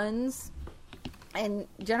and runs. And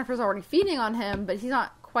Jennifer's already feeding on him, but he's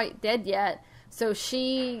not quite dead yet. So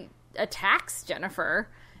she attacks Jennifer,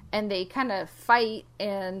 and they kind of fight,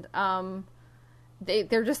 and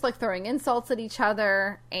they're just, like, throwing insults at each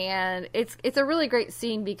other. And it's a really great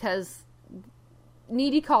scene, because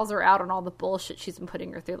Needy calls her out on all the bullshit she's been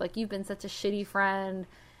putting her through. Like, you've been such a shitty friend,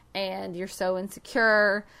 and you're so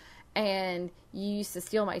insecure, and you used to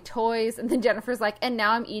steal my toys. And then Jennifer's like, and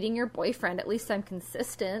now I'm eating your boyfriend. At least I'm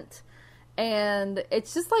consistent. And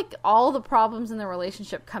it's just like all the problems in the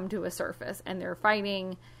relationship come to a surface, and they're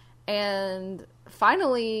fighting. And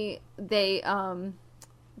finally they,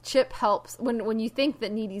 Chip helps when you think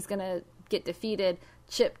that Needy's gonna get defeated.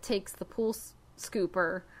 Chip takes the pool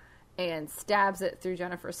scooper and stabs it through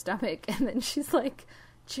Jennifer's stomach. And then she's like,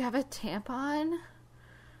 do you have a tampon?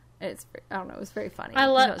 And I don't know, it was very funny. I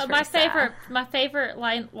love my favorite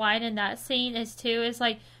line in that scene is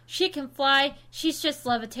like, she can fly, she's just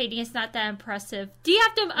levitating, it's not that impressive. Do you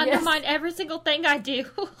have to undermine every single thing I do?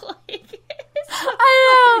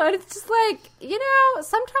 I know, and it's just like, you know,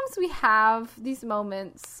 sometimes we have these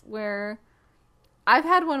moments where I've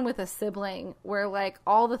had one with a sibling where, like,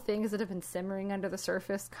 all the things that have been simmering under the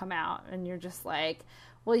surface come out, and you're just like,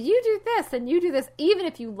 well, you do this and you do this, even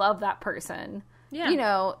if you love that person. Yeah. You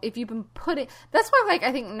know, if you've been putting... That's why, like,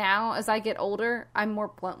 I think now, as I get older, I'm more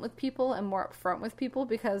blunt with people and more upfront with people,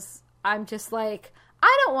 because I'm just like,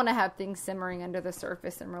 I don't want to have things simmering under the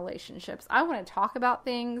surface in relationships. I want to talk about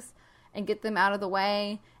things and get them out of the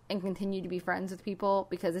way and continue to be friends with people,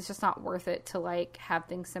 because it's just not worth it to, like, have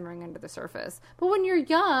things simmering under the surface. But when you're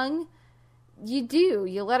young, you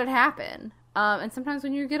let it happen. And sometimes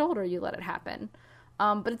when you get older, you let it happen.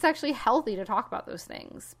 But it's actually healthy to talk about those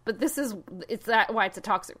things. But why it's a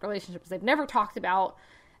toxic relationship. They've never talked about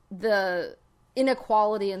the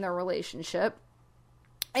inequality in their relationship.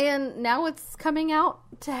 And now it's coming out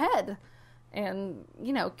to head and,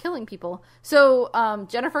 you know, killing people. So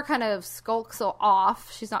Jennifer kind of skulks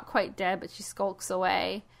off. She's not quite dead, but she skulks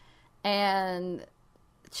away. And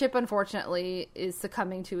Chip, unfortunately, is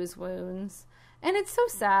succumbing to his wounds. And it's so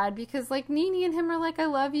sad, because, like, Nene and him are like, I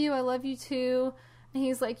love you too. And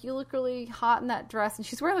he's like, you look really hot in that dress. And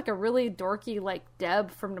she's wearing, like, a really dorky, like, Deb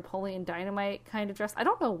from Napoleon Dynamite kind of dress. I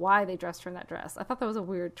don't know why they dressed her in that dress. I thought that was a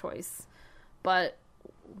weird choice. But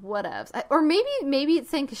whatevs. Or maybe it's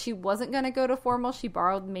saying because she wasn't going to go to formal, she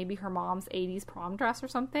borrowed maybe her mom's 80s prom dress or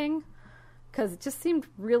something. Because it just seemed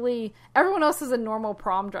really... Everyone else is in normal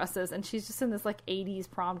prom dresses, and she's just in this, like, 80s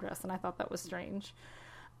prom dress. And I thought that was strange.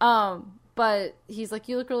 But he's like,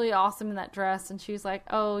 you look really awesome in that dress. And she's like,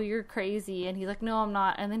 oh, you're crazy. And he's like, no, I'm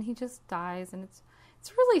not. And then he just dies. And it's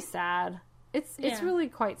It's really sad. It's really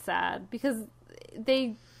quite sad because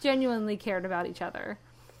they genuinely cared about each other.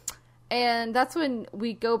 And that's when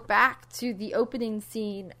we go back to the opening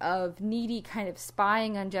scene of Needy kind of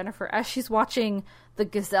spying on Jennifer as she's watching the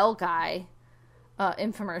Gazelle Guy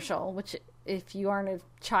infomercial, which if you aren't a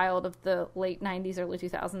child of the late 90s, early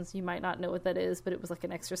 2000s, you might not know what that is, but it was like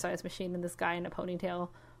an exercise machine, and this guy in a ponytail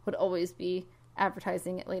would always be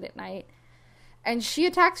advertising it late at night. And she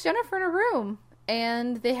attacks Jennifer in her room,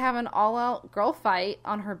 and they have an all-out girl fight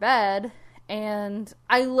on her bed, and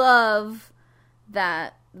I love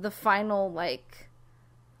that the final, like,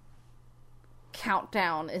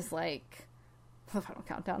 countdown is, like, the final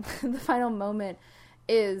countdown, the final moment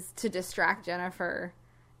is to distract Jennifer,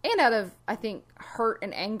 and out of, I think, hurt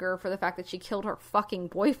and anger for the fact that she killed her fucking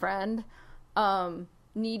boyfriend,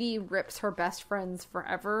 Needy rips her best friend's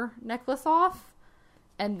forever necklace off,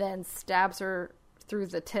 and then stabs her through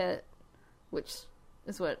the tit, which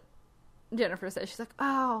is what Jennifer says. She's like,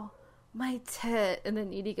 oh, my tit, and then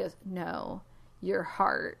Needy goes, no, your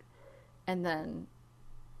heart. And then,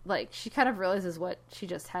 like, she kind of realizes what she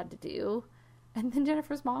just had to do. And then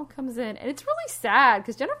Jennifer's mom comes in. And it's really sad,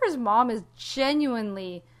 because Jennifer's mom is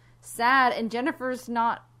genuinely sad. And Jennifer's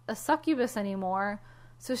not a succubus anymore.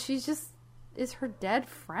 So she just is her dead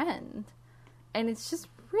friend. And it's just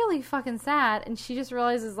really fucking sad. And she just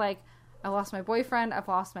realizes, like, I lost my boyfriend, I've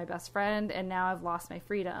lost my best friend, and now I've lost my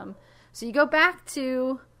freedom. So you go back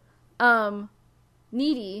to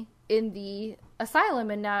Needy in the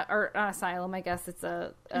asylum, and not asylum, I guess it's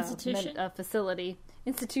a facility.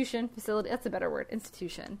 Institution, facility, that's a better word,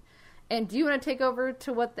 institution. And do you want to take over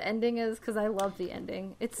to what the ending is? Because I love the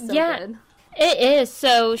ending. It's so good. It is.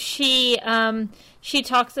 So she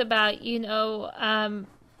talks about, you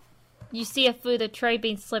see a food, a tray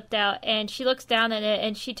being slipped out, and she looks down at it,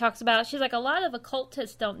 and she talks about, she's like, a lot of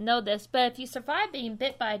occultists don't know this, but if you survive being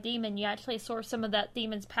bit by a demon, you actually source some of that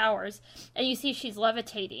demon's powers, and you see she's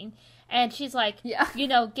levitating, and she's like,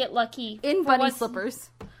 get lucky. In bunny slippers.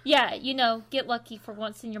 Yeah, get lucky for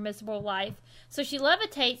once in your miserable life. So she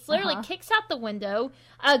levitates, literally kicks out the window,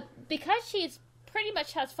 because she's pretty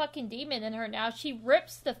much has fucking demon in her now. She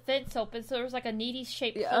rips the fence open, so there's like a Needy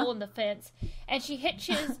shaped hole in the fence, and she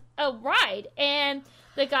hitches a ride, and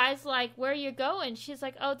the guy's like, where are you going? She's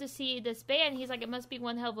like, oh, to see this band. He's like, it must be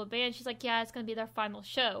one hell of a band. She's like, yeah, it's gonna be their final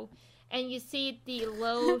show. And you see the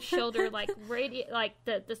low shoulder like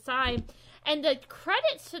the sign, and the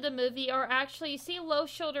credits to the movie are actually, you see Low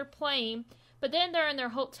Shoulder playing, but then they're in their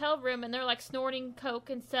hotel room and they're like snorting coke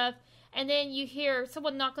and stuff. And then you hear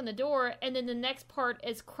someone knock on the door, and then the next part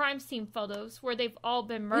is crime scene photos where they've all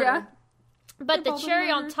been murdered. Yeah. But the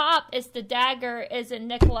cherry on top is the dagger is in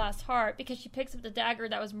Nicholas' heart, because she picks up the dagger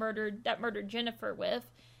that murdered Jennifer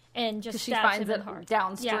with, and just she finds it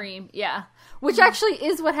downstream. Yeah. Which actually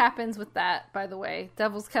is what happens with that, by the way.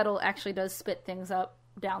 Devil's Kettle actually does spit things up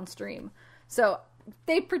downstream. So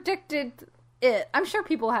they predicted it. I'm sure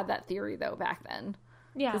people had that theory, though, back then.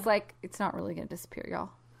 Yeah. It's like, it's not really going to disappear, y'all.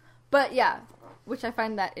 But yeah, which I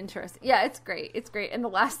find that interesting. Yeah, it's great. It's great. And the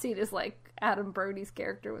last scene is like Adam Brody's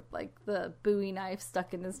character with like the Bowie knife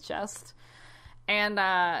stuck in his chest. And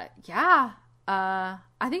I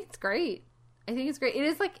think it's great. I think it's great. It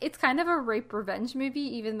is like, it's kind of a rape revenge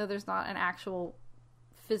movie, even though there's not an actual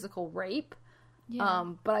physical rape. Yeah.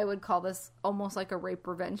 But I would call this almost like a rape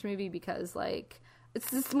revenge movie, because like it's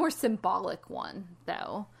this more symbolic one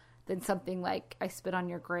though than something like I Spit on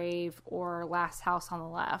Your Grave or Last House on the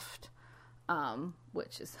Left,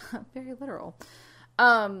 which is very literal.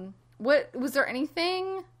 What was there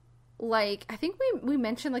anything like, I think we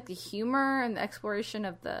mentioned like the humor and the exploration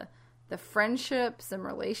of the friendships and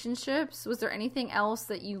relationships. Was there anything else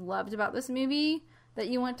that you loved about this movie that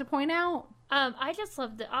you want to point out? I just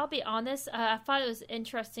loved it. I'll be honest. I thought it was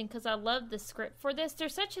interesting because I loved the script for this.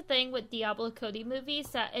 There's such a thing with Diablo Cody movies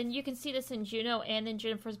that, and you can see this in Juno and in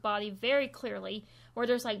Jennifer's Body very clearly, where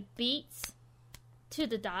there's like beats to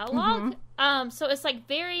the dialogue. Mm-hmm. So it's like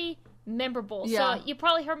very memorable. Yeah. So you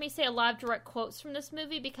probably heard me say a lot of direct quotes from this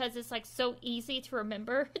movie because it's like so easy to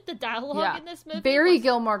remember the dialogue in this movie. Very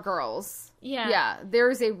Gilmore Girls. Yeah. Yeah.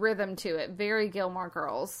 There's a rhythm to it. Very Gilmore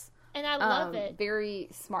Girls. And I love it. Very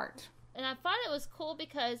smart. And I thought it was cool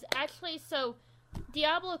because actually, so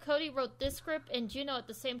Diablo Cody wrote this script and Juno at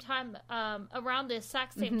the same time, around the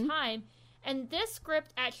exact same time. And this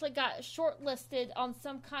script actually got shortlisted on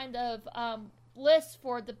some kind of list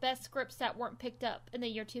for the best scripts that weren't picked up in the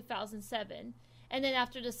year 2007. And then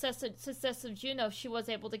after the success of Juno, she was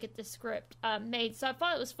able to get the script made. So I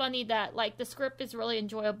thought it was funny that like the script is really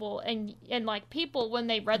enjoyable, and like people when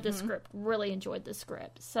they read the script really enjoyed the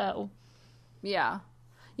script. So yeah,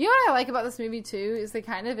 You know what I like about this movie, too, is they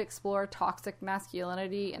kind of explore toxic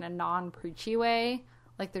masculinity in a non-preachy way.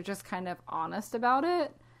 Like, they're just kind of honest about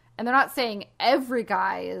it. And they're not saying every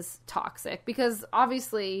guy is toxic, because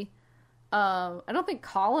obviously, I don't think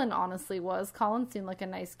Colin honestly was. Colin seemed like a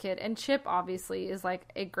nice kid. And Chip, obviously, is, like,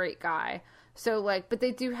 a great guy. So, like, but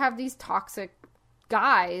they do have these toxic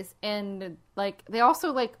guys, and, like, they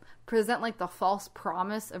also, like, present, like, the false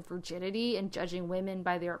promise of virginity and judging women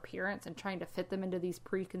by their appearance and trying to fit them into these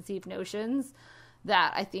preconceived notions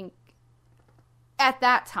that I think at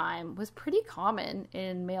that time was pretty common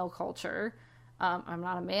in male culture. I'm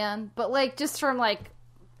not a man, but, like, just from, like,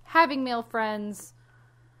 having male friends,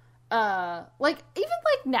 like, even,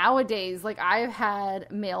 like, nowadays, like, I've had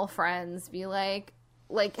male friends be like,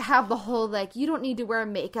 have the whole, like, you don't need to wear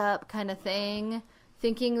makeup kind of thing,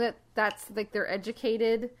 thinking that that's, like, their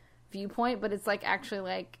educated viewpoint, but it's, like, actually,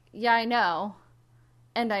 like, yeah, I know,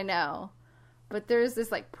 and I know, but there's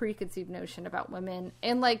this, like, preconceived notion about women,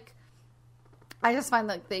 and, like, I just find,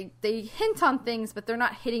 like, they hint on things, but they're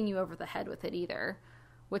not hitting you over the head with it either,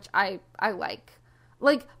 which I like.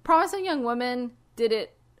 Like, Promising Young Woman did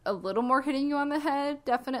it a little more hitting you on the head,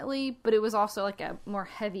 definitely, but it was also, like, a more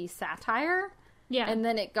heavy satire. Yeah. And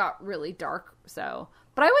then it got really dark, so.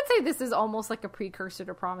 But I would say this is almost like a precursor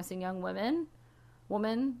to Promising Young Woman.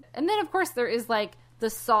 And then, of course, there is, like, the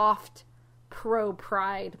soft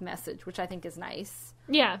pro-pride message, which I think is nice.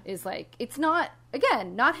 Yeah. Is, like, it's not,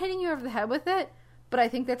 again, not hitting you over the head with it, but I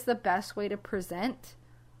think that's the best way to present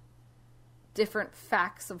different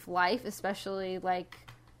facts of life, especially, like,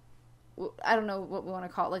 I don't know what we want to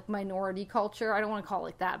call it, like, minority culture. I don't want to call it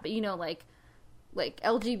like that, but, you know, like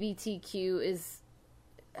LGBTQ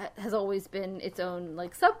has always been its own,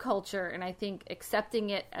 like, subculture, and I think accepting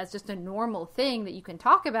it as just a normal thing that you can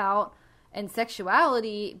talk about, and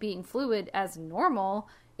sexuality being fluid as normal,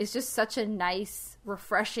 is just such a nice,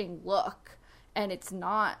 refreshing look, and it's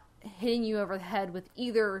not hitting you over the head with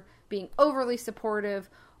either being overly supportive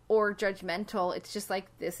or judgmental. It's just like,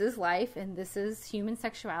 this is life, and this is human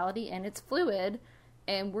sexuality, and it's fluid,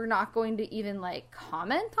 and we're not going to even, like,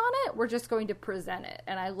 comment on it. We're just going to present it.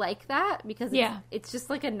 And I like that because it's just,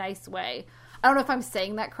 like, a nice way. I don't know if I'm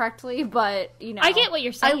saying that correctly, but, you know. I get what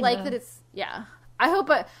you're saying, I like that it's, yeah. I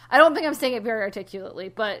don't think I'm saying it very articulately,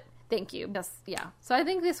 but thank you. Yes, yeah. So I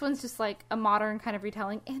think this one's just, like, a modern kind of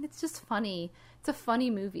retelling, and it's just funny. It's a funny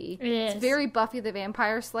movie. It is. It's very Buffy the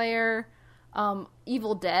Vampire Slayer,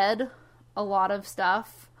 Evil Dead, a lot of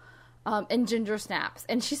stuff. And Ginger Snaps.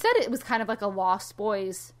 And she said it was kind of like a Lost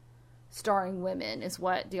Boys starring women is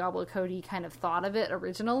what Diablo Cody kind of thought of it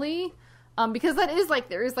originally. Because that is, like,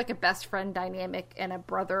 there is, like, a best friend dynamic and a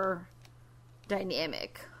brother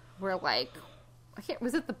dynamic where, like,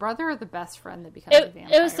 was it the brother or the best friend that becomes a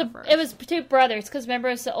vampire It was two brothers, because remember,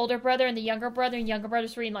 it's the older brother and the younger brother, and younger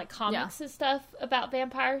brother's reading, like, comics and stuff about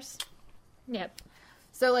vampires. Yep.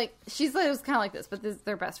 So, like, it was kind of like this, but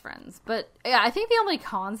they're best friends. But, yeah, I think the only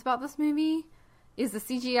cons about this movie is the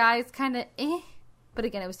CGI is kind of but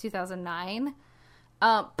again, it was 2009.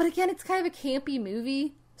 But again, it's kind of a campy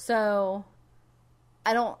movie, so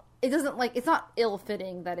it's not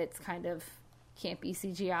ill-fitting that it's kind of campy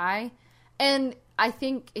CGI. And I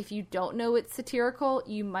think if you don't know it's satirical,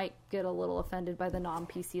 you might get a little offended by the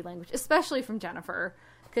non-PC language, especially from Jennifer,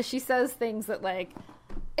 because she says things that, like,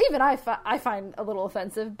 even I find a little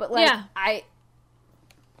offensive, but, like, yeah.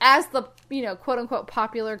 As the, you know, quote-unquote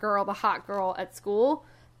popular girl, the hot girl at school,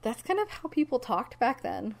 that's kind of how people talked back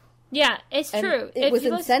then. Yeah, it's true. It was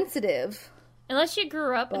insensitive. Unless you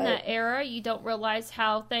grew up in that era, you don't realize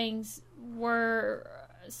how things were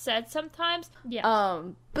said sometimes. Yeah.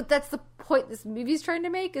 But that's the point this movie's trying to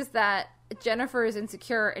make, is that Jennifer is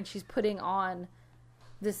insecure, and she's putting on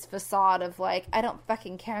this facade of, like, I don't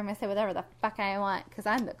fucking care, I'm gonna say whatever the fuck I want because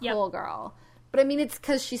I'm the cool girl. But I mean, it's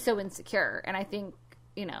because she's so insecure, and I think,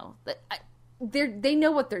 you know, that they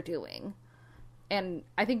know what they're doing, and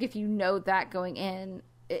I think if you know that going in,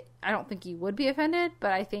 I don't think you would be offended,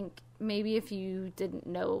 but I think maybe if you didn't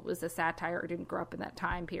know it was a satire or didn't grow up in that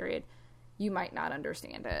time period, you might not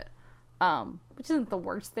understand it, which isn't the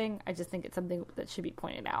worst thing. I just think it's something that should be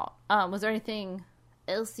pointed out. Was there anything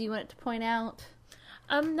else you wanted to point out?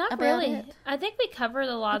 Not really. I think we covered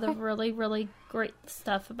a lot of really, really great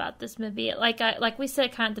stuff about this movie. Like we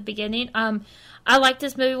said kind of at the beginning, I liked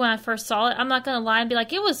this movie when I first saw it. I'm not going to lie and be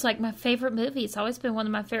like, it was like my favorite movie. It's always been one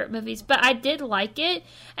of my favorite movies. But I did like it,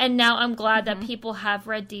 and now I'm glad that people have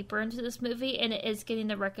read deeper into this movie, and it is getting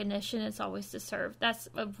the recognition it's always deserved. That's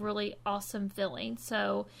a really awesome feeling.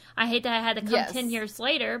 So I hate that I had to come 10 years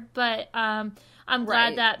later, but I'm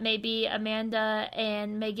glad that maybe Amanda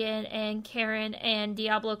and Megan and Karen and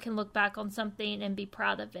Diablo can look back on something and be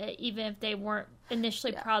proud of it, even if they weren't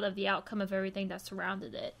initially proud of the outcome of everything that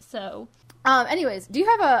surrounded it. So, anyways, do you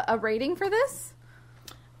have a rating for this?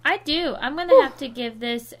 I do. I'm going to have to give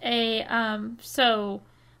this a, so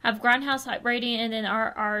I have Grindhouse rating and then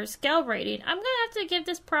our scale rating. I'm going to have to give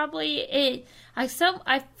this probably I fell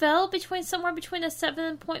somewhere between a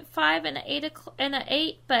 7.5 and an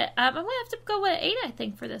 8, but I'm going to have to go with an 8, I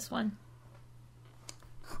think, for this one.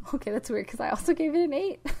 Okay, that's weird because I also gave it an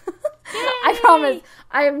 8. I promise.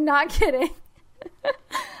 I am not kidding.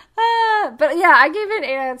 But yeah, I gave it an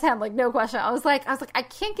 8 out of 10, like no question. I was like, I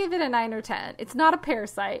can't give it a 9 or 10. It's not a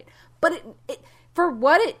Parasite, but it for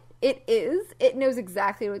what it is, it knows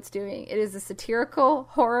exactly what it's doing. It is a satirical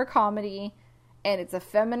horror comedy, and it's a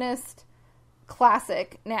feminist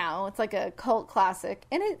classic now. It's like a cult classic,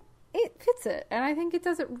 and it fits it, and I think it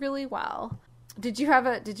does it really well. Did you have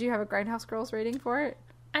a Grindhouse Girls rating for it?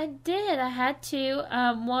 I did. I had to.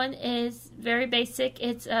 One is very basic.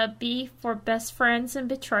 It's a B for Best Friends and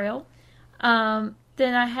Betrayal. Then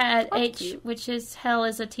I had H, cute. Which is Hell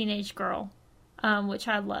is a Teenage Girl, which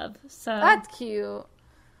I love. So that's cute.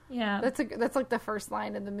 Yeah, that's like the first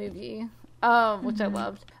line in the movie, which I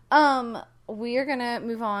loved. We are gonna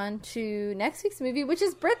move on to next week's movie, which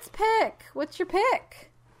is Britt's pick. What's your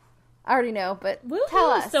pick? I already know, but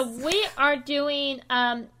tell us. So we are doing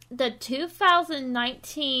the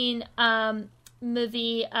 2019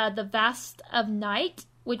 movie, The Vast of Night,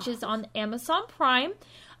 which is on Amazon Prime.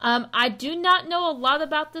 I do not know a lot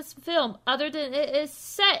about this film, other than it is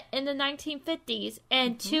set in the 1950s,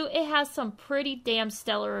 and two, it has some pretty damn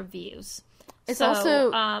stellar reviews. It's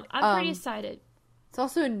also I'm pretty excited. It's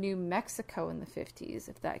also in New Mexico in the 50s,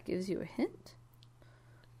 if that gives you a hint.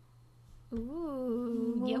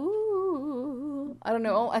 Ooh, yep. Ooh. I don't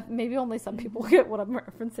know. Maybe only some people get what I'm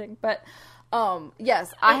referencing. But,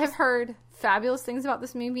 yes, I have heard fabulous things about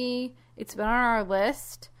this movie. It's been on our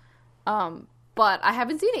list. But I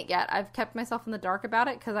haven't seen it yet. I've kept myself in the dark about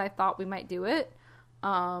it because I thought we might do it.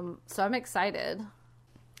 So I'm excited.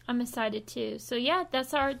 I'm excited too. So yeah,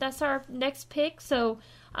 that's our next pick. So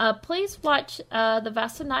please watch The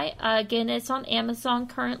Vast of Night. Again, it's on Amazon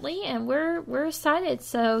currently, and we're excited.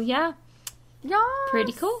 So yeah,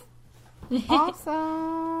 pretty cool.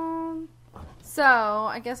 Awesome. So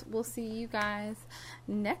I guess we'll see you guys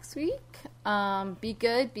next week. Be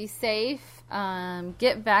good, be safe,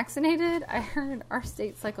 get vaccinated. I heard our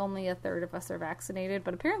state's like only a third of us are vaccinated,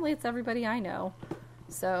 but apparently it's everybody I know.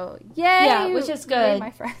 So yay! Yeah, which is good. Yay,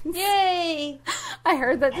 my friends. Yay! I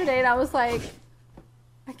heard that today, and I was like,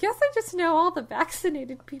 I guess I just know all the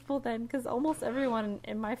vaccinated people then, because almost everyone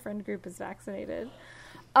in my friend group is vaccinated.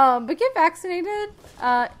 But get vaccinated.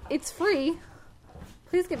 It's free.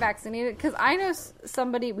 Please get vaccinated, because I know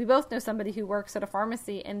we both know somebody who works at a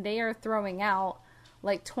pharmacy, and they are throwing out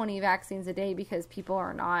like 20 vaccines a day because people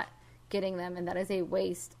are not getting them, and that is a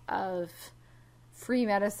waste of free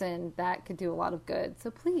medicine that could do a lot of good.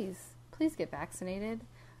 So please get vaccinated.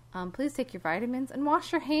 Please take your vitamins and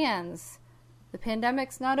wash your hands. The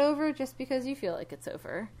pandemic's not over just because you feel like it's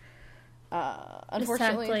over.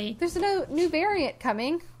 Unfortunately, There's a new variant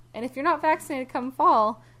coming, and if you're not vaccinated come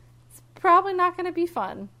fall, it's probably not going to be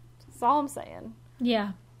fun. That's all I'm saying.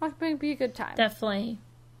 Yeah. Not going to be a good time. Definitely.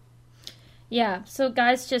 Yeah, so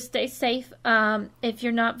guys, just stay safe. If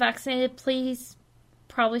you're not vaccinated, please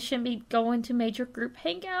probably shouldn't be going to major group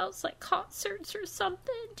hangouts like concerts or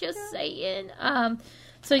something. Just saying.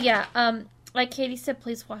 So yeah, like Katie said,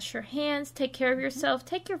 please wash your hands, take care of yourself,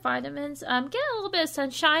 take your vitamins, get a little bit of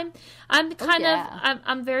sunshine. I'm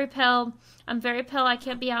very pale. I'm very pale. I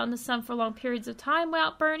can't be out in the sun for long periods of time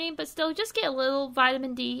without burning, but still just get a little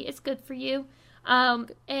vitamin D. It's good for you.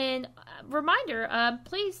 And reminder,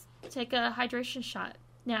 please take a hydration shot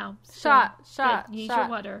now. Shot. Use your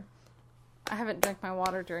water. I haven't drank my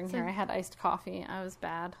water during here. I had iced coffee. I was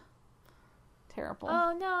bad. Terrible.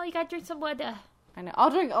 Oh no, you gotta drink some water. I know.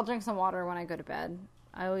 I'll drink some water when I go to bed.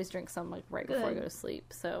 I always drink some like right before I go to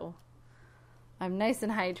sleep, so I'm nice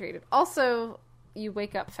and hydrated. Also, you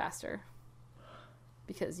wake up faster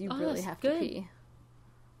because you really have to pee.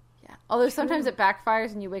 Yeah. Although sometimes it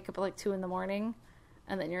backfires and you wake up at like 2 a.m.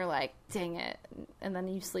 and then you're like, dang it, and then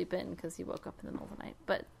you sleep in because you woke up in the middle of the night.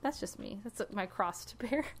 But that's just me. That's my cross to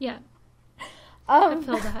bear. Yeah.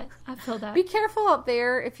 I feel that. Be careful out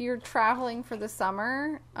there if you're traveling for the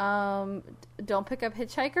summer. Don't pick up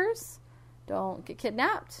hitchhikers. Don't get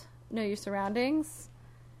kidnapped. Know your surroundings.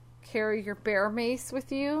 Carry your bear mace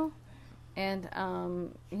with you. And,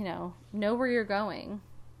 know where you're going.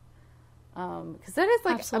 Because that is,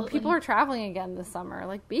 like, people are traveling again this summer.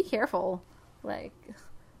 Like, be careful. Like,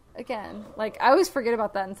 again, like, I always forget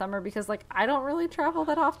about that in summer because, like, I don't really travel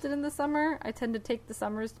that often in the summer. I tend to take the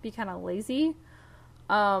summers to be kind of lazy.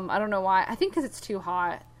 I don't know why. I think because it's too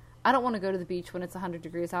hot. I don't want to go to the beach when it's 100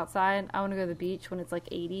 degrees outside. I want to go to the beach when it's, like,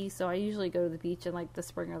 80. So I usually go to the beach in, like, the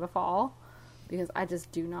spring or the fall because I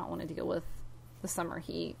just do not want to deal with the summer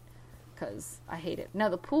heat because I hate it. Now,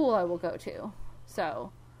 the pool I will go to.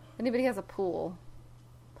 So, if anybody has a pool,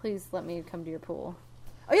 please let me come to your pool.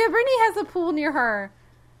 Oh, yeah, Brittany has a pool near her.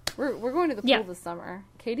 We're going to the pool this summer.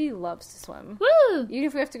 Katie loves to swim. Woo! Even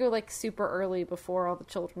if we have to go, like, super early before all the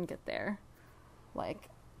children get there. Like,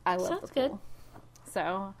 I love the pool. Good.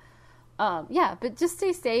 So, but just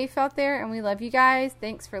stay safe out there, and we love you guys.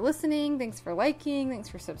 Thanks for listening. Thanks for liking. Thanks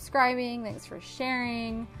for subscribing. Thanks for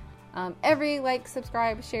sharing. Every like,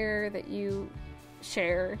 subscribe, share that you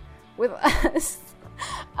share with us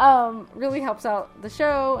really helps out the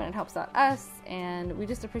show, and it helps out us, and we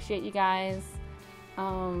just appreciate you guys.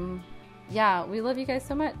 We love you guys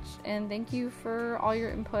so much, and thank you for all your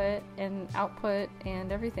input and output and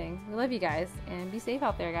everything. We love you guys, and be safe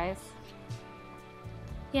out there, guys.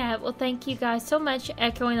 Yeah, well, thank you guys so much.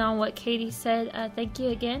 Echoing on what Katie said, thank you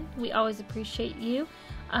again. We always appreciate you.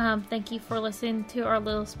 Thank you for listening to our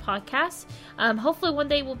littlest podcast. Hopefully one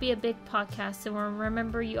day we'll be a big podcast, and we'll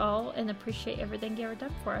remember you all and appreciate everything you ever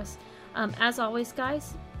done for us. As always,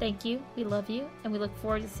 guys, thank you. We love you, and we look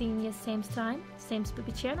forward to seeing you same time, same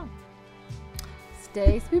spoopy channel.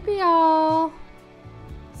 Stay spoopy, y'all.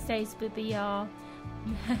 Stay spoopy, y'all.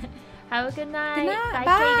 Have a good night. Good night.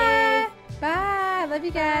 Bye, Katie. Bye. Love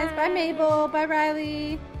you guys. Bye, Mabel. Bye,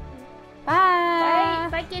 Riley. Bye.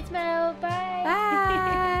 Bye, Gizmo. Bye.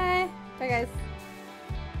 Bye. Bye, guys.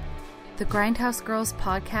 The Grindhouse Girls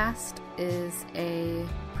podcast is a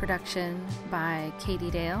production by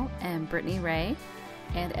Katie Dale and Brittany Ray,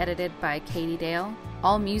 and edited by Katie Dale.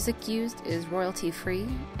 All music used is royalty free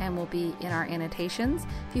and will be in our annotations.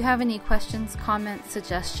 If you have any questions, comments,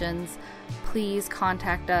 suggestions, please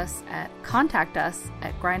contact us at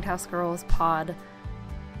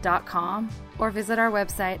grindhousegirlspod.com or visit our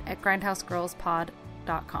website at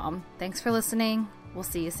grindhousegirlspod.com. Thanks for listening. We'll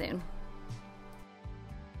see you soon.